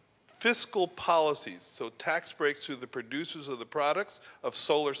fiscal policies, so tax breaks to the producers of the products, of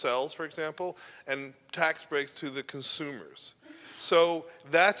solar cells, for example, and tax breaks to the consumers. So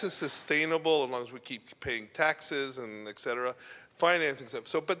that's a sustainable, as long as we keep paying taxes and et cetera, financing stuff.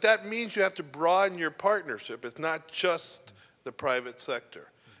 So, but that means you have to broaden your partnership. It's not just the private sector.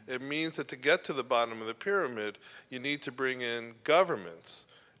 It means that to get to the bottom of the pyramid, you need to bring in governments,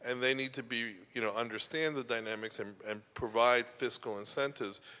 and they need to be, understand the dynamics and provide fiscal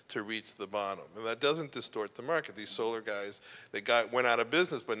incentives to reach the bottom. And that doesn't distort the market. These solar guys, went out of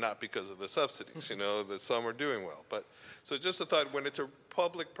business, but not because of the subsidies, that some are doing well. But so just a thought, when it's a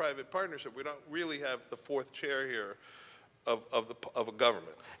public-private partnership, we don't really have the fourth chair here of a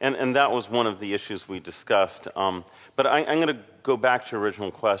government. And that was one of the issues we discussed. But I'm going to go back to your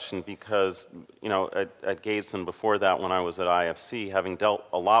original question because, at Gates and before that when I was at IFC, having dealt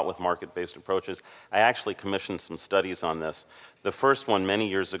a lot with market-based approaches, I actually commissioned some studies on this. The first one many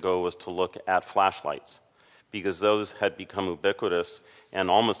years ago was to look at flashlights because those had become ubiquitous and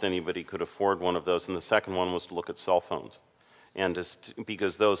almost anybody could afford one of those. And the second one was to look at cell phones. And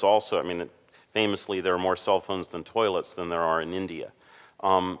because those also, famously, there are more cell phones than toilets than there are in India.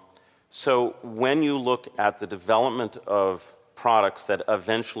 So when you look at the development of products that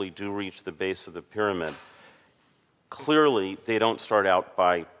eventually do reach the base of the pyramid, clearly they don't start out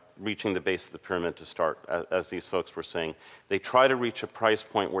by reaching the base of the pyramid to start, as these folks were saying. They try to reach a price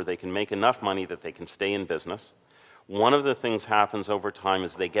point where they can make enough money that they can stay in business. One of the things happens over time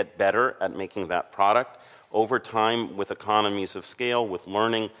is they get better at making that product. Over time, with economies of scale, with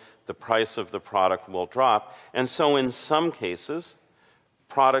learning, the price of the product will drop. And so in some cases,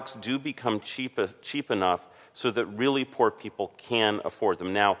 products do become cheap enough so that really poor people can afford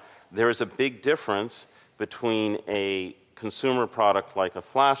them. Now, there is a big difference between a consumer product like a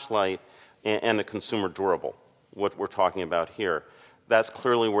flashlight and a consumer durable, what we're talking about here. that's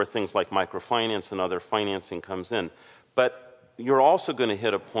clearly where things like microfinance and other financing comes in. But you're also going to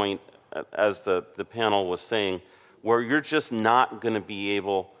hit a point, as the panel was saying, where you're just not going to be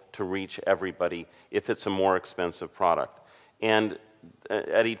able to reach everybody if it's a more expensive product. And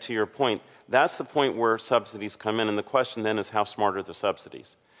Eddie, to your point, that's the point where subsidies come in, and the question then is how smart are the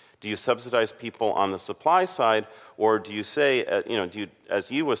subsidies? Do you subsidize people on the supply side, or do you say, do you, as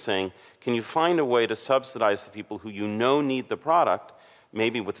you was saying, can you find a way to subsidize the people who you know need the product,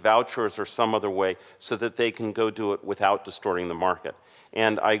 maybe with vouchers or some other way, so that they can go do it without distorting the market?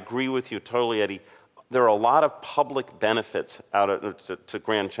 And I agree with you totally, Eddie. There are a lot of public benefits out of, to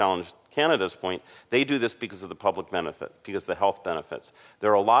Grand Challenge Canada's point, they do this because of the public benefit, because of the health benefits. There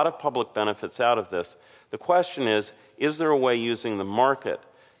are a lot of public benefits out of this. The question is there a way using the market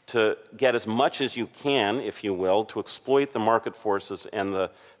to get as much as you can, if you will, to exploit the market forces and the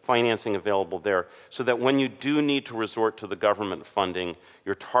financing available there, so that when you do need to resort to the government funding,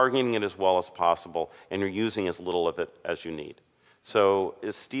 you're targeting it as well as possible, and you're using as little of it as you need. So,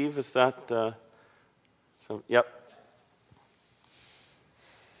 Steve, is that, yep.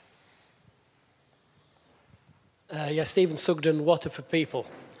 Stephen Sugden, Water for People.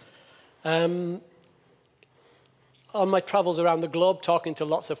 On my travels around the globe, talking to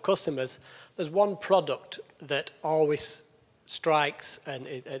lots of customers, there's one product that always strikes and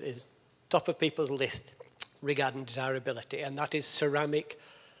it is top of people's list regarding desirability, and that is ceramic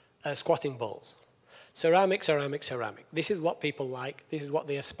squatting bowls. Ceramic, ceramic, ceramic. This is what people like. This is what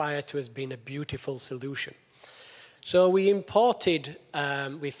they aspire to as being a beautiful solution. So we imported,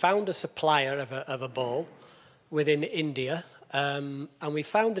 we found a supplier of a bowl within India, and we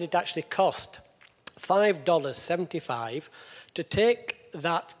found that it actually cost $5.75 to take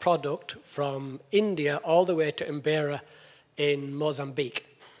that product from India all the way to Mbeere in Mozambique.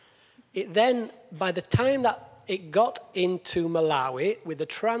 It then, by the time that it got into Malawi, with the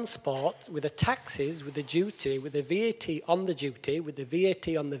transport, with the taxes, with the duty, with the VAT on the duty, with the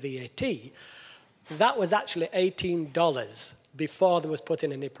VAT on the VAT, that was actually $18 before there was put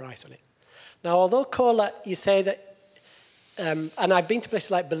in any price on it. Now, although Kohler, you say that, and I've been to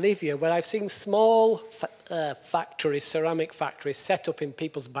places like Bolivia where I've seen small factories, ceramic factories, set up in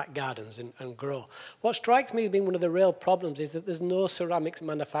people's back gardens and grow. What strikes me as being one of the real problems is that there's no ceramics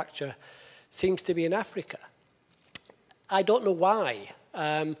manufacture, seems to be in Africa. I don't know why,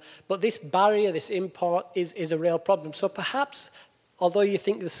 but this barrier, this import, is a real problem. So perhaps, although you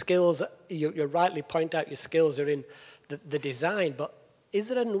think the skills, you rightly point out your skills are in the design, but is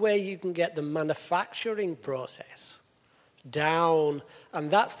there a way you can get the manufacturing process down?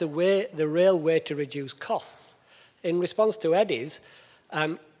 And that's the real way to reduce costs. In response to Eddie's,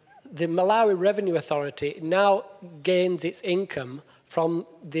 the Malawi Revenue Authority now gains its income from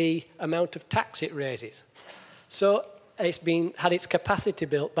the amount of tax it raises. So it's had its capacity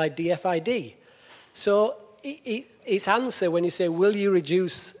built by DFID. So its answer when you say, will you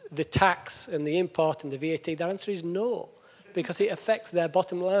reduce the tax and the import and the VAT, the answer is no, because it affects their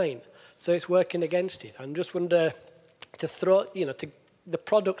bottom line. So it's working against it. I'm just wonder to throw, the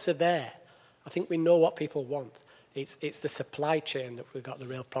products are there. I think we know what people want. It's the supply chain that we've got the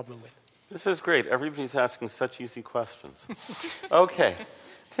real problem with. This is great. Everybody's asking such easy questions. Okay.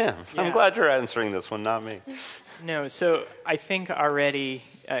 Tim, yeah. I'm glad you're answering this one, not me. No, so I think already,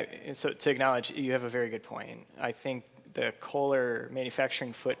 so to acknowledge, you have a very good point. I think the Kohler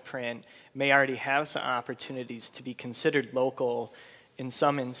manufacturing footprint may already have some opportunities to be considered local in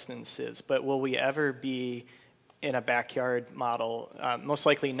some instances, but will we ever be in a backyard model? Most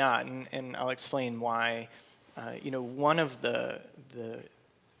likely not, and I'll explain why. One of the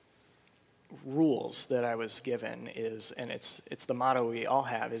rules that I was given is, and it's the motto we all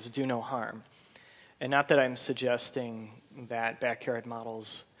have, is do no harm. And not that I'm suggesting that backyard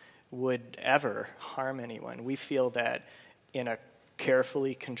models would ever harm anyone. We feel that in a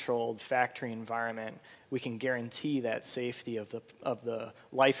carefully controlled factory environment, we can guarantee that safety of the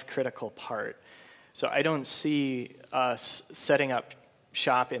life-critical part. So I don't see us setting up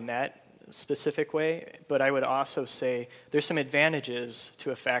shop in that specific way, but I would also say there's some advantages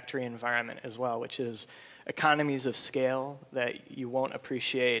to a factory environment as well, which is economies of scale that you won't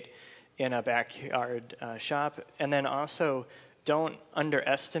appreciate in a backyard shop. And then also, don't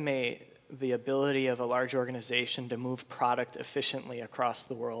underestimate the ability of a large organization to move product efficiently across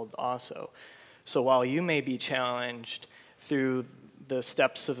the world also. So while you may be challenged through the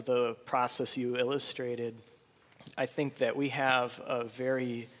steps of the process you illustrated, I think that we have a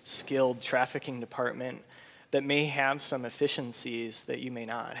very skilled trafficking department that may have some efficiencies that you may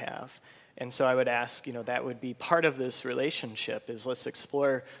not have. And so I would ask, that would be part of this relationship, is let's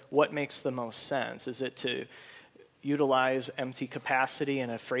explore what makes the most sense. Is it to utilize empty capacity in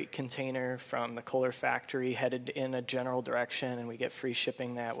a freight container from the Kohler factory headed in a general direction and we get free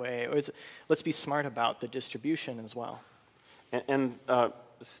shipping that way? Or let's be smart about the distribution as well. And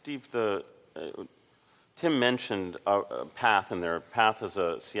Steve, Tim mentioned PATH in there. PATH is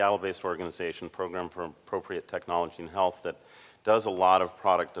a Seattle-based organization, Program for Appropriate Technology and Health, that does a lot of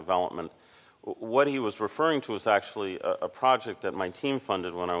product development. What he was referring to was actually a project that my team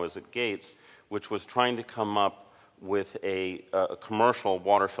funded when I was at Gates, which was trying to come up with a commercial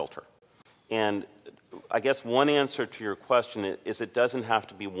water filter. And I guess one answer to your question is it doesn't have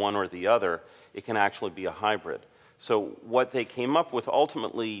to be one or the other. It can actually be a hybrid. So what they came up with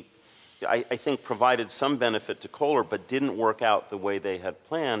ultimately, I think, provided some benefit to Kohler, but didn't work out the way they had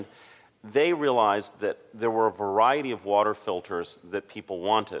planned. They realized that there were a variety of water filters that people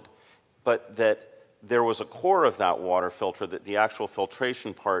wanted, but that there was a core of that water filter, that the actual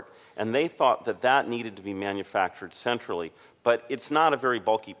filtration part, and they thought that that needed to be manufactured centrally. But it's not a very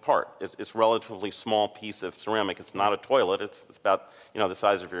bulky part. It's a relatively small piece of ceramic. It's not a toilet. It's about, the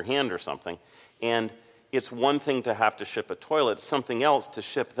size of your hand or something. And it's one thing to have to ship a toilet, it's something else to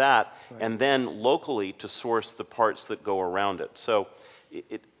ship that, right, and then locally to source the parts that go around it. So you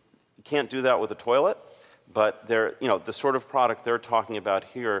can't do that with a toilet, but the sort of product they're talking about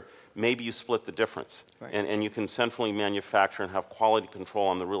here, maybe you split the difference, right, and you can centrally manufacture and have quality control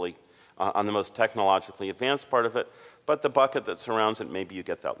on on the most technologically advanced part of it, but the bucket that surrounds it, maybe you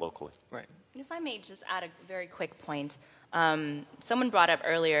get that locally. Right. And if I may just add a very quick point. Someone brought up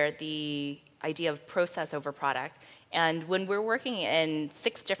earlier the idea of process over product. And when we're working in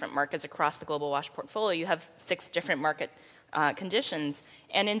 6 different markets across the Global Wash portfolio, you have 6 different market conditions.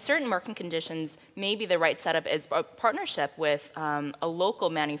 And in certain market conditions, maybe the right setup is a partnership with a local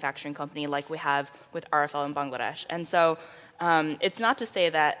manufacturing company like we have with RFL in Bangladesh. And so it's not to say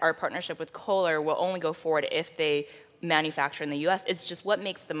that our partnership with Kohler will only go forward if they manufacture in the US. It's just what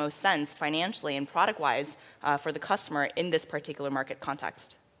makes the most sense financially and product-wise for the customer in this particular market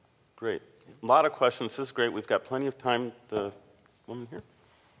context. Great. A lot of questions. This is great. We've got plenty of time. The woman here.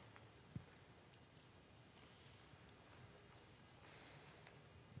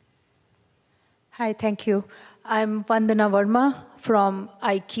 Hi, thank you. I'm Vandana Verma from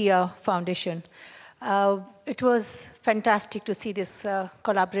IKEA Foundation. It was fantastic to see this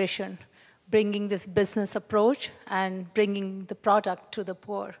collaboration, bringing this business approach and bringing the product to the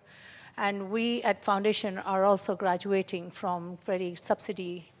poor. And we at Foundation are also graduating from very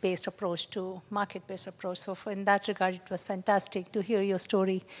subsidy-based approach to market-based approach. So in that regard, it was fantastic to hear your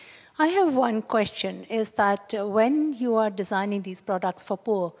story. I have one question, is that when you are designing these products for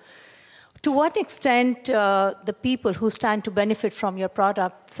poor, to what extent the people who stand to benefit from your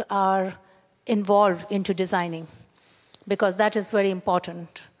products are involved into designing? Because that is very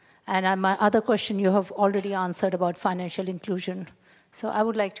important. And my other question you have already answered about financial inclusion. So I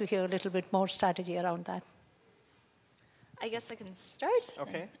would like to hear a little bit more strategy around that. I guess I can start.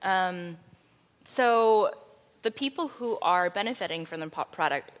 Okay. So the people who are benefiting from the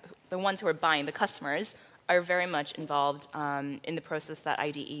product, the ones who are buying, the customers, are very much involved in the process that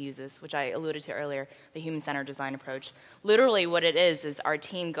IDE uses, which I alluded to earlier, the human-centered design approach. Literally what it is our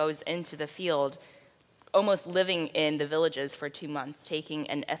team goes into the field almost living in the villages for 2 months, taking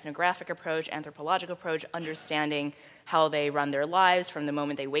an ethnographic approach, anthropological approach, understanding how they run their lives from the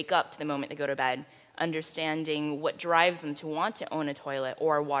moment they wake up to the moment they go to bed, understanding what drives them to want to own a toilet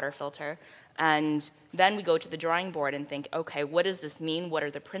or a water filter. And then we go to the drawing board and think, okay, what does this mean? What are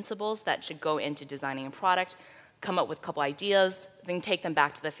the principles that should go into designing a product? Come up with a couple ideas, then take them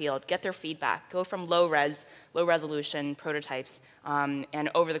back to the field, get their feedback, go from low resolution prototypes, and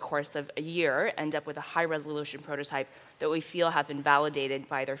over the course of a year, end up with a high resolution prototype that we feel have been validated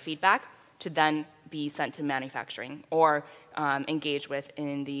by their feedback to then be sent to manufacturing or engaged with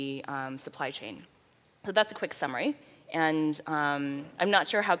in the supply chain. So that's a quick summary. And I'm not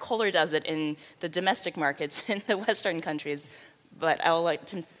sure how Kohler does it in the domestic markets in the Western countries, but I'll let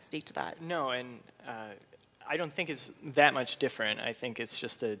Tim speak to that. No, and I don't think it's that much different. I think it's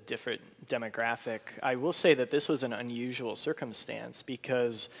just a different demographic. I will say that this was an unusual circumstance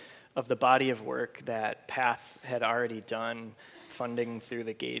because of the body of work that PATH had already done, funding through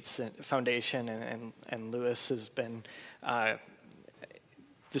the Gates Foundation, and Lewis has been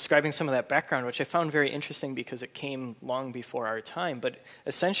describing some of that background, which I found very interesting because it came long before our time. But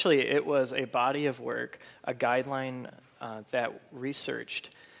essentially, it was a body of work, a guideline that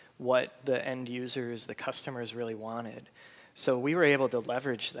researched what the end users, the customers really wanted. So we were able to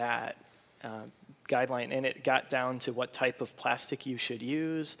leverage that guideline, and it got down to what type of plastic you should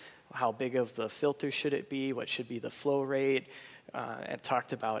use, how big of the filter should it be, what should be the flow rate. It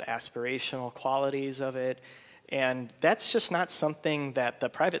talked about aspirational qualities of it. And that's just not something that the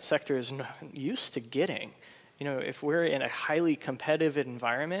private sector is used to getting. You know, if we're in a highly competitive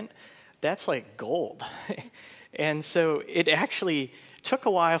environment, that's like gold. And so it actually took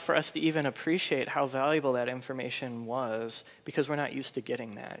a while for us to even appreciate how valuable that information was, because we're not used to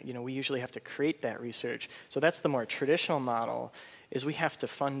getting that. You know, we usually have to create that research. So that's the more traditional model, is we have to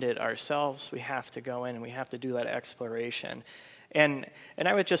fund it ourselves. We have to go in and we have to do that exploration. And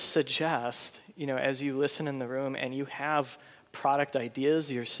I would just suggest, you know, as you listen in the room and you have product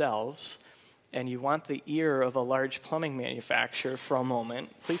ideas yourselves, and you want the ear of a large plumbing manufacturer for a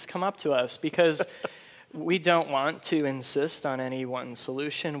moment, please come up to us, because we don't want to insist on any one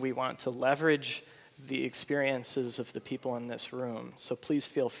solution. We want to leverage the experiences of the people in this room. So please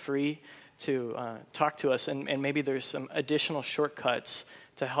feel free to talk to us, and maybe there's some additional shortcuts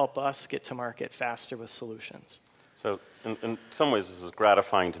to help us get to market faster with solutions. So in some ways, this is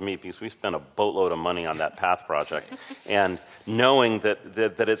gratifying to me, because we spent a boatload of money on that PATH project. And knowing that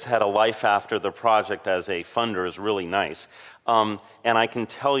it's had a life after the project as a funder is really nice. And I can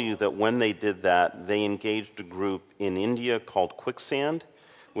tell you that when they did that, they engaged a group in India called Quicksand,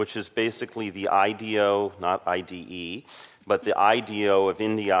 which is basically the IDEO, not IDE, but the IDEO of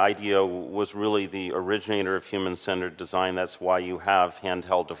India. IDEO was really the originator of human-centered design. That's why you have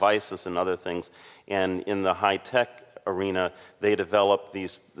handheld devices and other things. And in the high-tech arena, they developed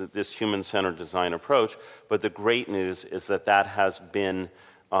this human-centered design approach. But the great news is that that has been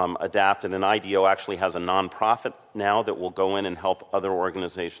adapted, and IDEO actually has a nonprofit now that will go in and help other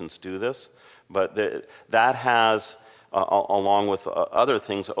organizations do this. But that has, along with other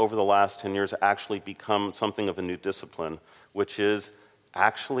things, over the last 10 years actually become something of a new discipline, which is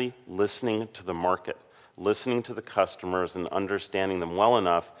actually listening to the market, listening to the customers and understanding them well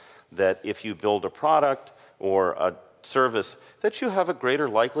enough that if you build a product or a service, that you have a greater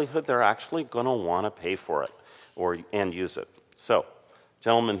likelihood they're actually going to want to pay for it and use it. So,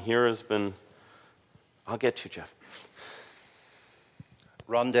 gentleman here has been, I'll get you, Jeff.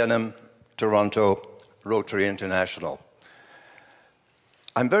 Ron Denham, Toronto, Rotary International.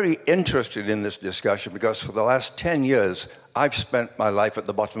 I'm very interested in this discussion because for the last 10 years, I've spent my life at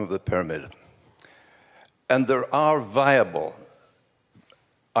the bottom of the pyramid. And there are viable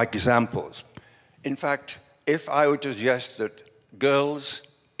examples. In fact, if I were to suggest that girls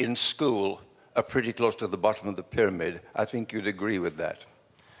in school are pretty close to the bottom of the pyramid, I think you'd agree with that.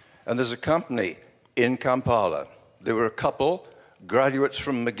 And there's a company in Kampala. There were a couple, graduates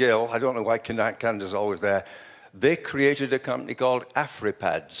from McGill. I don't know why Canada's always there. They created a company called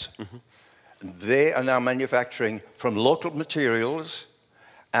AfriPads. Mm-hmm. They are now manufacturing from local materials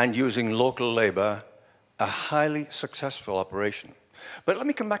and using local labor, a highly successful operation. But let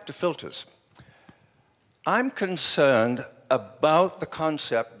me come back to filters. I'm concerned about the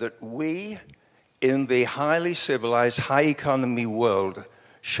concept that we, in the highly civilized, high economy world,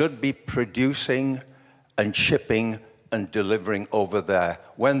 should be producing and shipping and delivering over there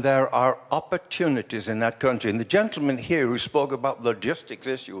when there are opportunities in that country. And the gentleman here who spoke about the logistics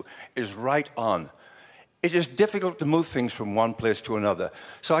issue is right on. It is difficult to move things from one place to another.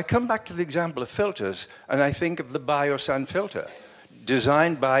 So I come back to the example of filters, and I think of the Biosan filter,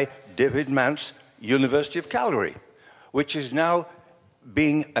 designed by David Mance, University of Calgary, which is now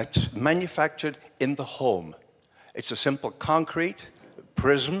being manufactured in the home. It's a simple concrete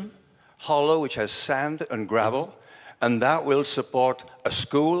prism, hollow, which has sand and gravel, and that will support a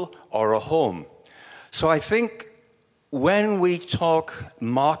school or a home. So I think when we talk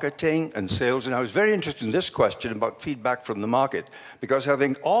marketing and sales, and I was very interested in this question about feedback from the market, because I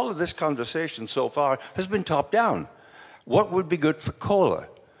think all of this conversation so far has been top-down. What would be good for Kohler?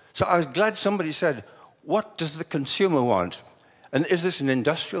 So I was glad somebody said, what does the consumer want? And is this an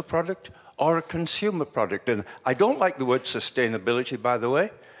industrial product or a consumer product? And I don't like the word sustainability, by the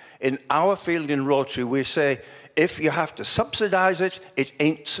way. In our field in Rotary, we say, if you have to subsidize it, it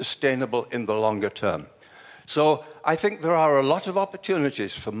ain't sustainable in the longer term. So I think there are a lot of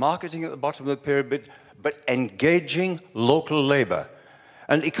opportunities for marketing at the bottom of the pyramid, but engaging local labor.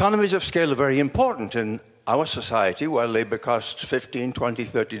 And economies of scale are very important in our society, where labor costs $15, $20,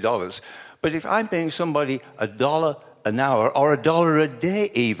 $30. But if I'm paying somebody $1 an hour or $1 a day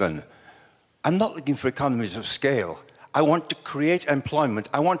even, I'm not looking for economies of scale. I want to create employment.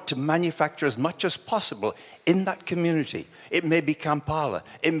 I want to manufacture as much as possible in that community. It may be Kampala.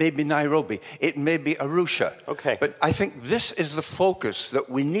 It may be Nairobi. It may be Arusha. Okay. But I think this is the focus that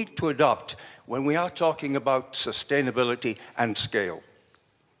we need to adopt when we are talking about sustainability and scale.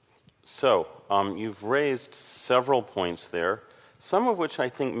 So, you've raised several points there, some of which I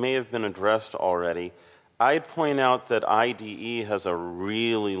think may have been addressed already. I'd point out that IDE has a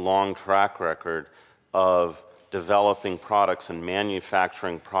really long track record of developing products and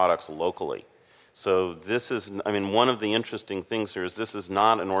manufacturing products locally. So this is, I mean, one of the interesting things here is this is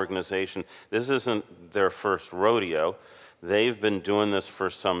not an organization, this isn't their first rodeo. They've been doing this for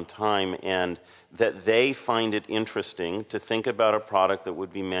some time, and that they find it interesting to think about a product that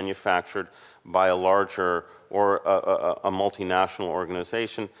would be manufactured by a larger or a multinational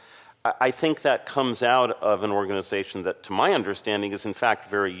organization. I think that comes out of an organization that, to my understanding, is in fact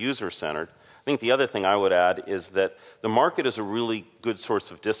very user-centered. I think the other thing I would add is that the market is a really good source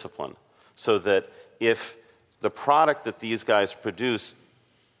of discipline, so that if the product that these guys produce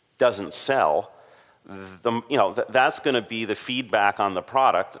doesn't sell, that's going to be the feedback on the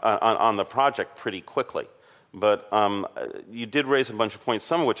product, on the project pretty quickly. But you did raise a bunch of points,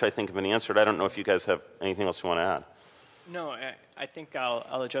 some of which I think have been answered. I don't know if you guys have anything else you want to add. No, I think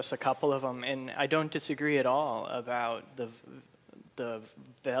I'll address a couple of them, and I don't disagree at all about the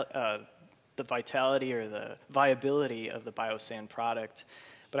vitality or the viability of the biosand product.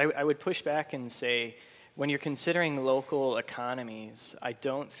 But I would push back and say, when you're considering local economies, I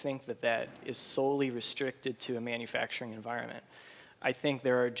don't think that that is solely restricted to a manufacturing environment. I think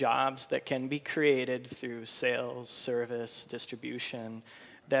there are jobs that can be created through sales, service, distribution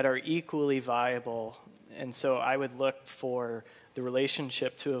that are equally viable. And so I would look for the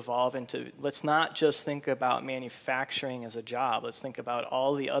relationship to evolve into, let's not just think about manufacturing as a job, let's think about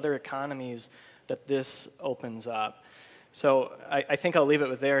all the other economies that this opens up. So I think I'll leave it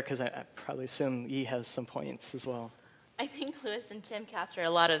with there, because I probably assume Yi has some points as well. I think Louis and Tim captured a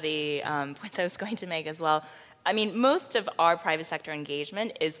lot of the points I was going to make as well. I mean, most of our private sector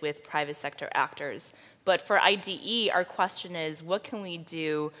engagement is with private sector actors. But for IDE, our question is, what can we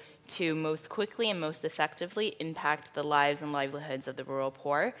do to most quickly and most effectively impact the lives and livelihoods of the rural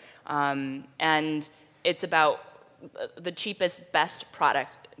poor? And it's about the cheapest, best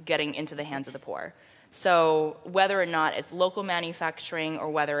product getting into the hands of the poor. So whether or not it's local manufacturing or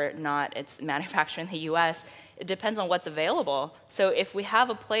whether or not it's manufactured in the US, it depends on what's available. So if we have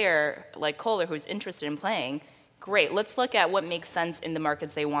a player like Kohler who's interested in playing, great, let's look at what makes sense in the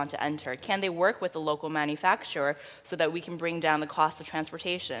markets they want to enter. Can they work with the local manufacturer so that we can bring down the cost of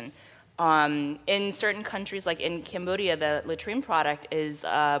transportation? In certain countries, like in Cambodia, the latrine product is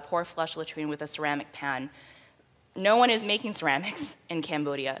a pour flush latrine with a ceramic pan. No one is making ceramics in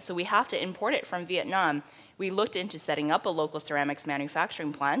Cambodia, so we have to import it from Vietnam. We looked into setting up a local ceramics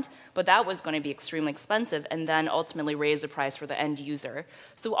manufacturing plant, but that was going to be extremely expensive and then ultimately raise the price for the end user.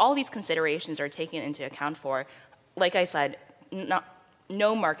 So all these considerations are taken into account for. Like I said,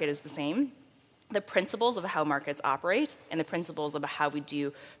 no market is the same. The principles of how markets operate and the principles of how we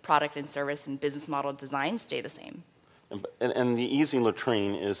do product and service and business model design stay the same. And the easy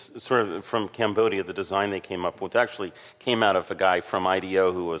latrine is sort of from Cambodia. The design they came up with actually came out of a guy from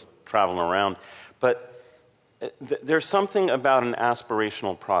IDO who was traveling around. But there's something about an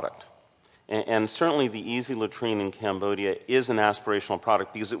aspirational product. And certainly the easy latrine in Cambodia is an aspirational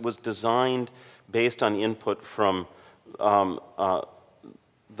product because it was designed based on input from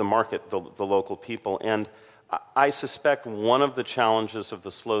the market, the local people. And I suspect one of the challenges of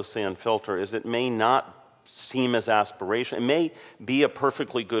the slow sand filter is it may not seem as aspirational. It may be a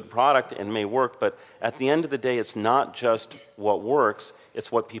perfectly good product and may work, but at the end of the day, it's not just what works,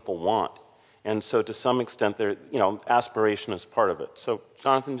 it's what people want. And so to some extent, aspiration is part of it. So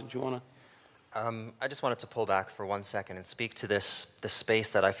Jonathan, did you want to? I just wanted to pull back for 1 second and speak to this space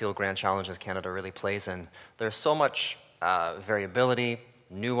that I feel Grand Challenges Canada really plays in. There's so much variability,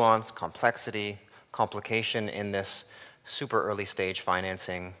 nuance, complexity, complication in this super early stage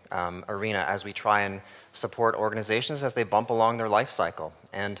financing arena as we try and support organizations as they bump along their life cycle.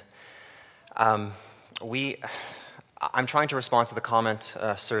 And I'm trying to respond to the comment,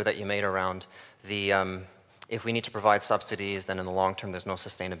 sir, that you made around the if we need to provide subsidies, then in the long term there's no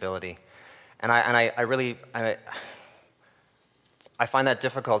sustainability. And I find that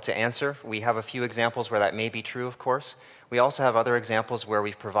difficult to answer. We have a few examples where that may be true, of course. We also have other examples where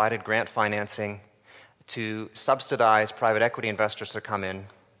we've provided grant financing to subsidize private equity investors to come in,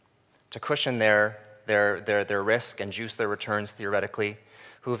 to cushion their risk and juice their returns theoretically,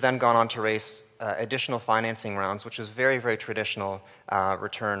 who have then gone on to raise additional financing rounds, which is very, very traditional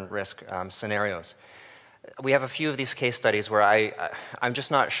return risk scenarios. We have a few of these case studies where I'm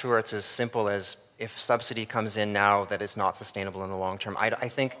just not sure it's as simple as if subsidy comes in now that it's not sustainable in the long term. I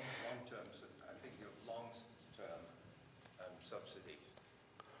think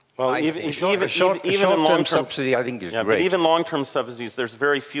well, even short-term subsidy, I think, is great. But even long-term subsidies, there's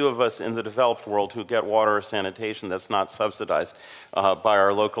very few of us in the developed world who get water or sanitation that's not subsidized by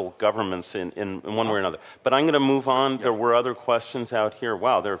our local governments in one way or another. But I'm going to move on. There were other questions out here.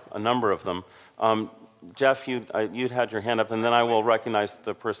 Wow, there are a number of them. Jeff, you'd had your hand up, and then I will recognize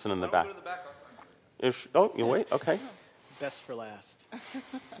the person in the back. Oh, you wait? Okay. Best for last.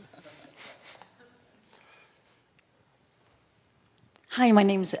 Hi, my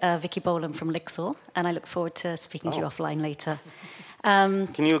name's Vicky Bolam from Lixil, and I look forward to speaking to you offline later.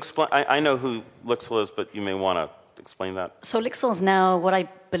 Can you explain? I know who Lixil is, but you may want to explain that. So Lixil is now what I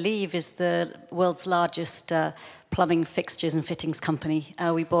believe is the world's largest plumbing fixtures and fittings company.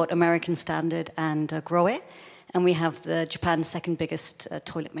 We bought American Standard and Grow, and we have Japan's second biggest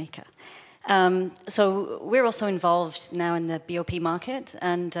toilet maker. So we're also involved now in the BOP market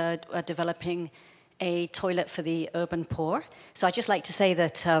and are developing a toilet for the urban poor. So I'd just like to say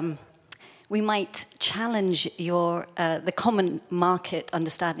that we might challenge the common market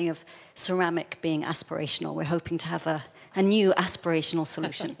understanding of ceramic being aspirational. We're hoping to have a new aspirational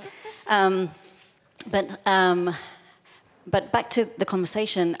solution. But back to the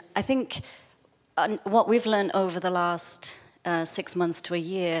conversation, I think what we've learned over the last 6 months to a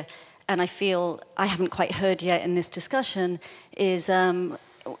year, and I feel I haven't quite heard yet in this discussion, is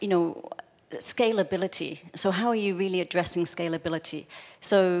scalability. So how are you really addressing scalability?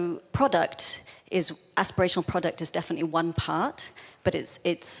 So aspirational product is definitely one part, but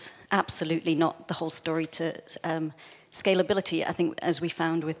it's absolutely not the whole story to scalability, I think, as we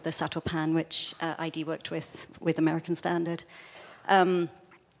found with the Sato Pan, which ID worked with American Standard. At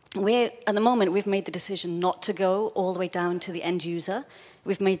the moment, we've made the decision not to go all the way down to the end user.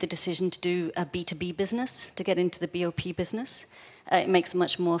 We've made the decision to do a B2B business, to get into the BOP business. It makes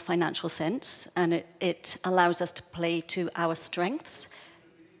much more financial sense, and it allows us to play to our strengths,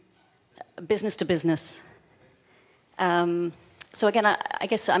 business to business. So again, I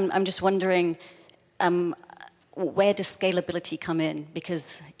guess I'm just wondering, where does scalability come in?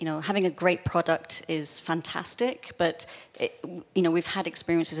 Because having a great product is fantastic, but we've had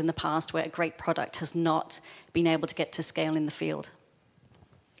experiences in the past where a great product has not been able to get to scale in the field.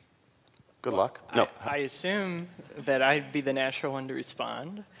 Good luck. No. I assume that I'd be the natural one to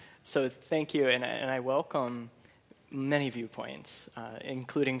respond. So thank you, and I welcome many viewpoints,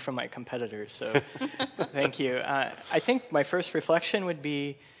 including from my competitors. So thank you. I think my first reflection would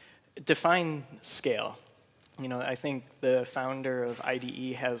be define scale. I think the founder of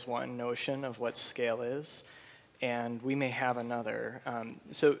IDE has one notion of what scale is, and we may have another.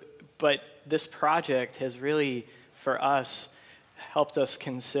 But this project has really, for us, helped us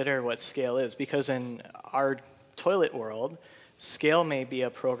consider what scale is, because in our toilet world, scale may be a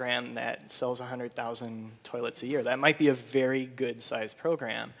program that sells 100,000 toilets a year. That might be a very good sized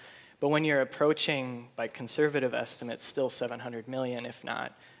program. But when you're approaching, by conservative estimates, still 700 million, if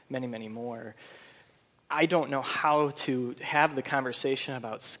not many, many more, I don't know how to have the conversation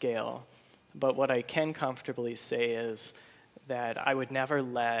about scale. But what I can comfortably say is that I would never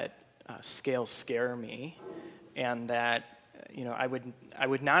let scale scare me, and that I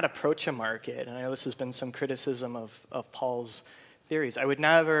would not approach a market, and I know this has been some criticism of Paul's theories. I would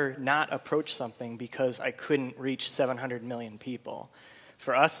never not approach something because I couldn't reach 700 million people.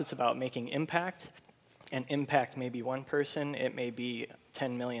 For us, it's about making impact, and impact may be one person, it may be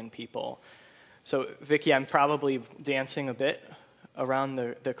 10 million people. So, Vicky, I'm probably dancing a bit around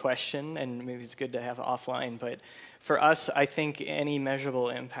the question, and maybe it's good to have offline, but for us, I think any measurable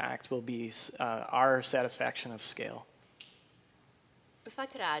impact will be our satisfaction of scale. If I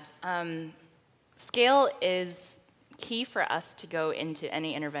could add, scale is key for us to go into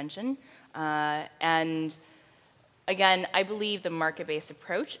any intervention. And again, I believe the market-based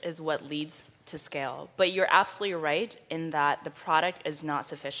approach is what leads to scale. But you're absolutely right in that the product is not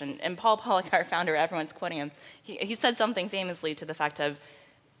sufficient. And Paul Pollack, our founder, everyone's quoting him, he said something famously to the fact of,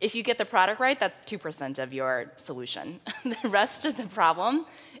 if you get the product right, that's 2% of your solution. The rest of the problem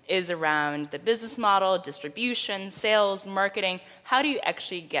is around the business model, distribution, sales, marketing. How do you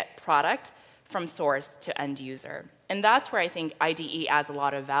actually get product from source to end user? And that's where I think IDE adds a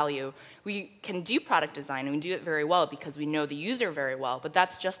lot of value. We can do product design, and we do it very well because we know the user very well, but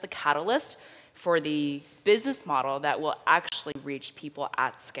that's just the catalyst for the business model that will actually reach people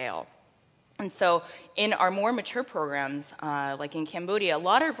at scale. And so in our more mature programs, like in Cambodia, a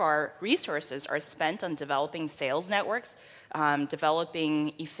lot of our resources are spent on developing sales networks,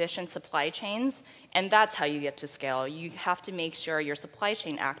 developing efficient supply chains, and that's how you get to scale. You have to make sure your supply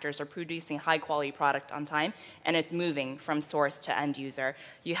chain actors are producing high-quality product on time, and it's moving from source to end user.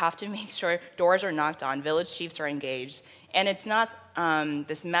 You have to make sure doors are knocked on, village chiefs are engaged, and it's not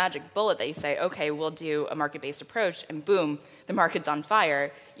this magic bullet that you say, okay, we'll do a market-based approach, and boom, the market's on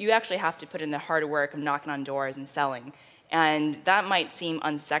fire. You actually have to put in the hard work of knocking on doors and selling. And that might seem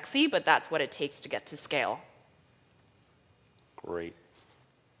unsexy, but that's what it takes to get to scale. Great.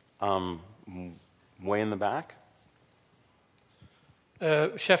 Way in the back.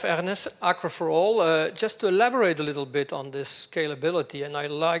 Chef Ernest, Accra for All. Just to elaborate a little bit on this scalability, and I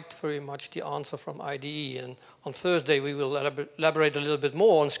liked very much the answer from IDE, and on Thursday we will elaborate a little bit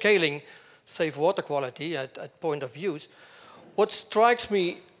more on scaling safe water quality at point of use. What strikes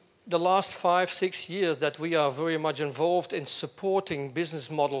me the last 5-6 years that we are very much involved in supporting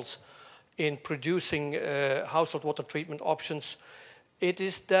business models in producing household water treatment options, it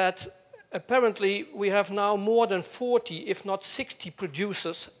is that apparently we have now more than 40, if not 60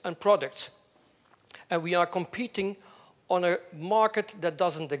 producers and products. And we are competing on a market that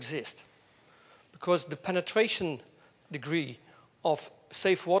doesn't exist. Because the penetration degree of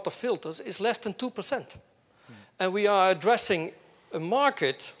safe water filters is less than 2%. And we are addressing a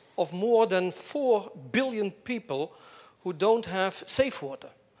market of more than 4 billion people who don't have safe water.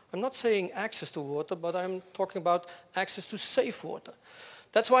 I'm not saying access to water, but I'm talking about access to safe water.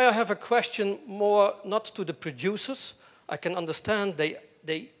 That's why I have a question more not to the producers. I can understand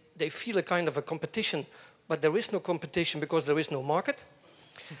they feel a kind of a competition, but there is no competition because there is no market.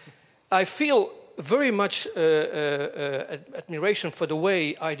 I feel very much admiration for the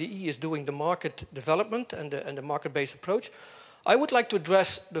way IDE is doing the market development and the market-based approach. I would like to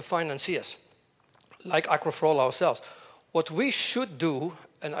address the financiers, like Accra for All ourselves. What we should do,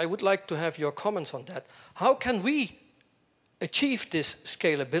 and I would like to have your comments on that, how can we achieve this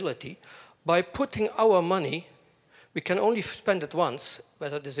scalability by putting our money? We can only spend it once,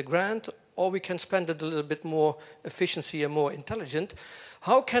 whether it is a grant or we can spend it a little bit more efficiency and more intelligent.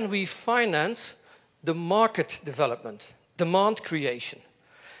 How can we finance the market development, demand creation?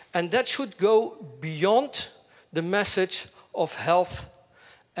 And that should go beyond the message of health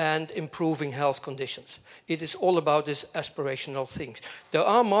and improving health conditions. It is all about these aspirational things. There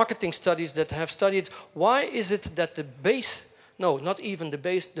are marketing studies that have studied why is it that the base, no, not even the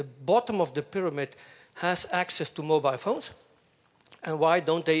base, the bottom of the pyramid has access to mobile phones, and why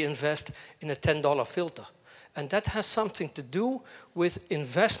don't they invest in a $10 filter? And that has something to do with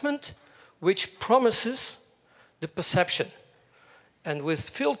investment which promises the perception. And with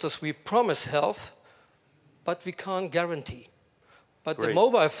filters we promise health, but we can't guarantee. But the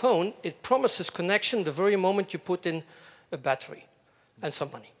mobile phone, it promises connection the very moment you put in a battery and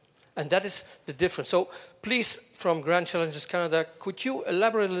some money. And that is the difference. So please, from Grand Challenges Canada, could you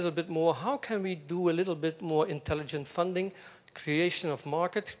elaborate a little bit more? How can we do a little bit more intelligent funding, creation of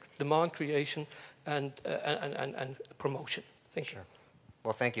market, demand creation, and promotion? Thank you. Sure.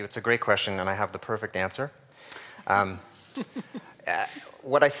 Well, thank you. It's a great question, and I have the perfect answer.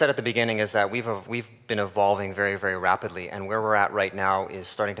 What I said at the beginning is that we've been evolving very, very rapidly, and where we're at right now is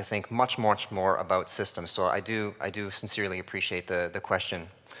starting to think much more about systems. So I do sincerely appreciate the question.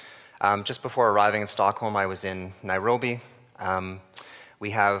 Just before arriving in Stockholm, I was in Nairobi. We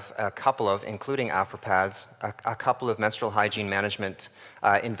have a couple of, including AfriPads, a couple of menstrual hygiene management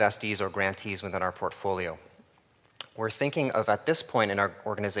investees or grantees within our portfolio. We're thinking of, at this point in our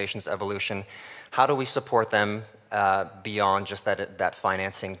organization's evolution, how do we support them beyond just that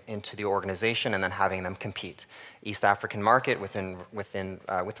financing into the organization and then having them compete. East African market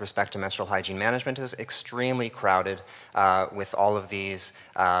with respect to menstrual hygiene management is extremely crowded with all of these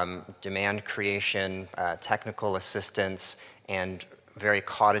demand creation, technical assistance, and very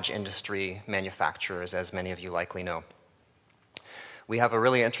cottage industry manufacturers, as many of you likely know. We have a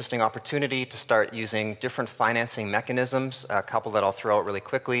really interesting opportunity to start using different financing mechanisms. A couple that I'll throw out really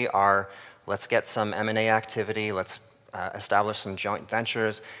quickly are, let's get some M&A activity, let's establish some joint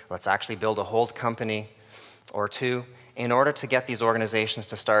ventures, let's actually build a hold company or two in order to get these organizations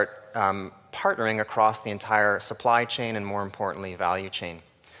to start partnering across the entire supply chain and, more importantly, value chain.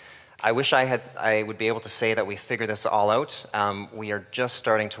 I wish I would be able to say that we figured this all out. We are just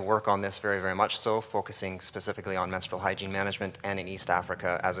starting to work on this very, very much so, focusing specifically on menstrual hygiene management and in East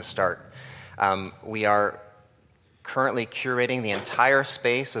Africa as a start. We are currently curating the entire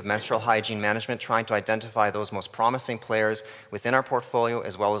space of menstrual hygiene management, trying to identify those most promising players within our portfolio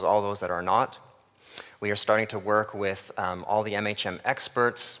as well as all those that are not. We are starting to work with all the MHM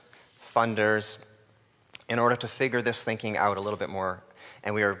experts, funders, in order to figure this thinking out a little bit more.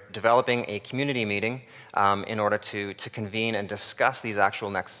 And we are developing a community meeting in order to convene and discuss these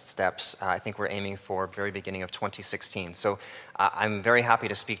actual next steps. I think we're aiming for very beginning of 2016. So I'm very happy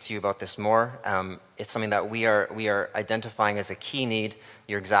to speak to you about this more. It's something that we are identifying as a key need.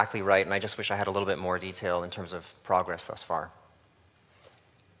 You're exactly right, and I just wish I had a little bit more detail in terms of progress thus far.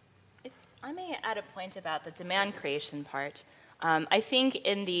 If I may add a point about the demand creation part. I think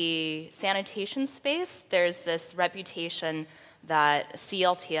in the sanitation space, there's this reputation that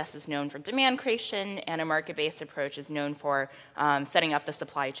CLTS is known for demand creation and a market-based approach is known for setting up the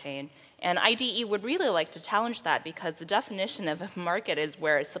supply chain. And IDE would really like to challenge that because the definition of a market is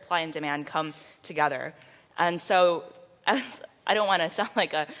where supply and demand come together. And so, I don't want to sound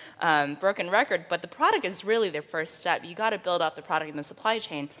like a broken record, but the product is really the first step. You got to build up the product in the supply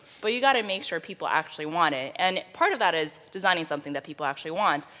chain, but you got to make sure people actually want it. And part of that is designing something that people actually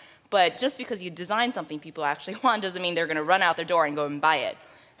want. But just because you design something people actually want doesn't mean they're going to run out the door and go and buy it.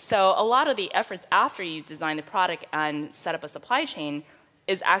 So a lot of the efforts after you design the product and set up a supply chain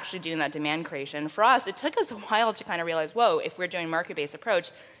is actually doing that demand creation. For us, it took us a while to kind of realize, whoa, if we're doing market-based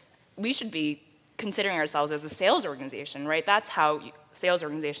approach, we should be considering ourselves as a sales organization, right? That's how sales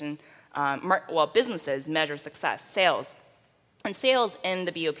organization, businesses measure success, sales. And sales in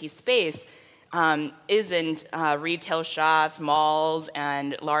the BOP space isn't retail shops, malls,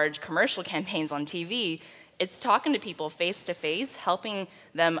 and large commercial campaigns on TV. It's talking to people face-to-face, helping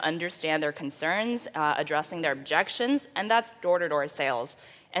them understand their concerns, addressing their objections, and that's door-to-door sales.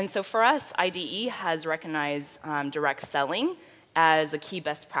 And so for us, IDE has recognized direct selling as a key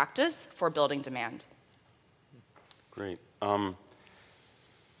best practice for building demand. Great.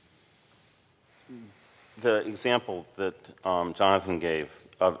 The example that Jonathan gave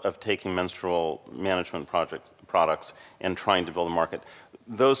of taking menstrual management products and trying to build a market,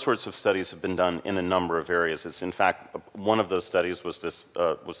 those sorts of studies have been done in a number of areas. It's, in fact, one of those studies was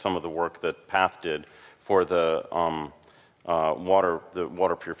was some of the work that PATH did for the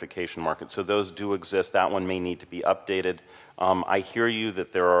water purification market. So those do exist. That one may need to be updated. I hear you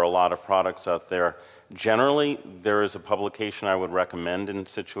that there are a lot of products out there. Generally, there is a publication I would recommend in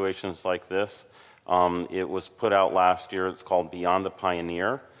situations like this. It was put out last year. It's called Beyond the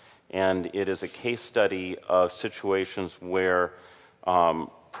Pioneer, and it is a case study of situations where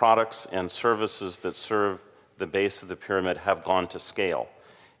products and services that serve the base of the pyramid have gone to scale.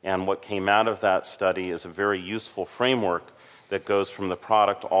 And what came out of that study is a very useful framework that goes from the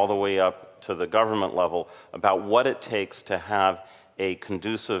product all the way up to the government level about what it takes to have a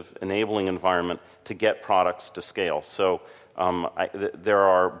conducive, enabling environment to get products to scale. So there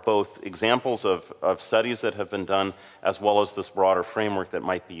are both examples of studies that have been done as well as this broader framework that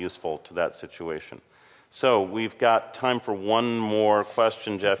might be useful to that situation. So we've got time for one more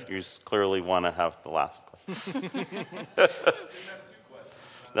question. Jeff, you clearly want to have the last question.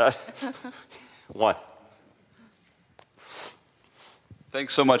 One.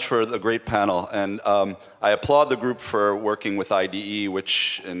 Thanks so much for the great panel. And I applaud the group for working with IDE,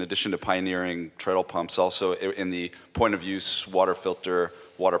 which, in addition to pioneering treadle pumps, also in the point-of-use water filter,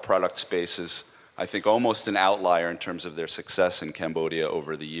 water product space is, I think, almost an outlier in terms of their success in Cambodia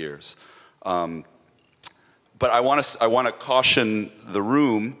over the years. But I want to caution the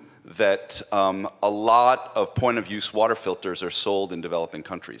room that a lot of point-of-use water filters are sold in developing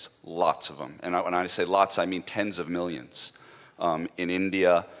countries, lots of them. And when I say lots, I mean tens of millions. In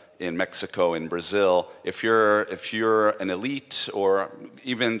India, in Mexico, in Brazil, if you're an elite or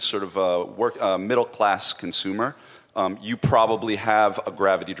even sort of a middle-class consumer, you probably have a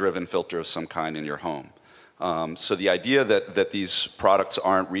gravity-driven filter of some kind in your home. So the idea that these products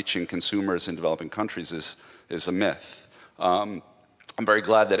aren't reaching consumers in developing countries is a myth. I'm very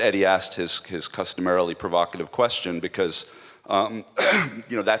glad that Eddie asked his customarily provocative question because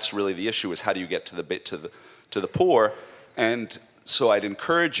that's really the issue: is how do you get to the poor? And so I'd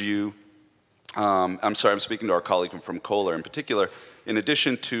encourage you, I'm sorry, I'm speaking to our colleague from Kohler in particular, in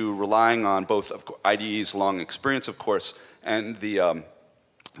addition to relying on both IDE's long experience, of course, and the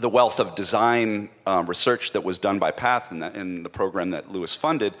wealth of design research that was done by PATH in the program that Lewis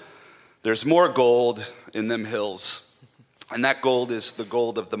funded, there's more gold in them hills. And that gold is the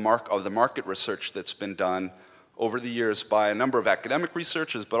gold of the market research that's been done over the years by a number of academic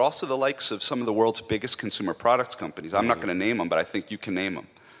researchers, but also the likes of some of the world's biggest consumer products companies. I'm not going to name them, but I think you can name them.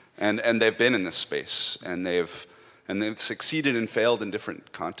 And they've been in this space, and they've succeeded and failed in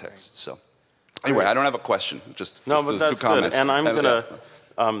different contexts. So anyway, I don't have a question, just those two comments. Good. And I'm going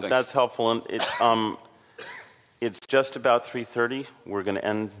to, that's helpful. And it's just about 3:30. We're going to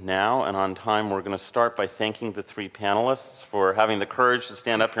end now, and on time. We're going to start by thanking the three panelists for having the courage to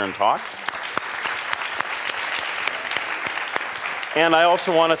stand up here and talk. And I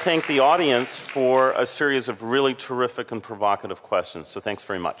also want to thank the audience for a series of really terrific and provocative questions. So thanks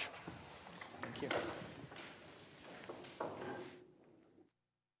very much. Thank you.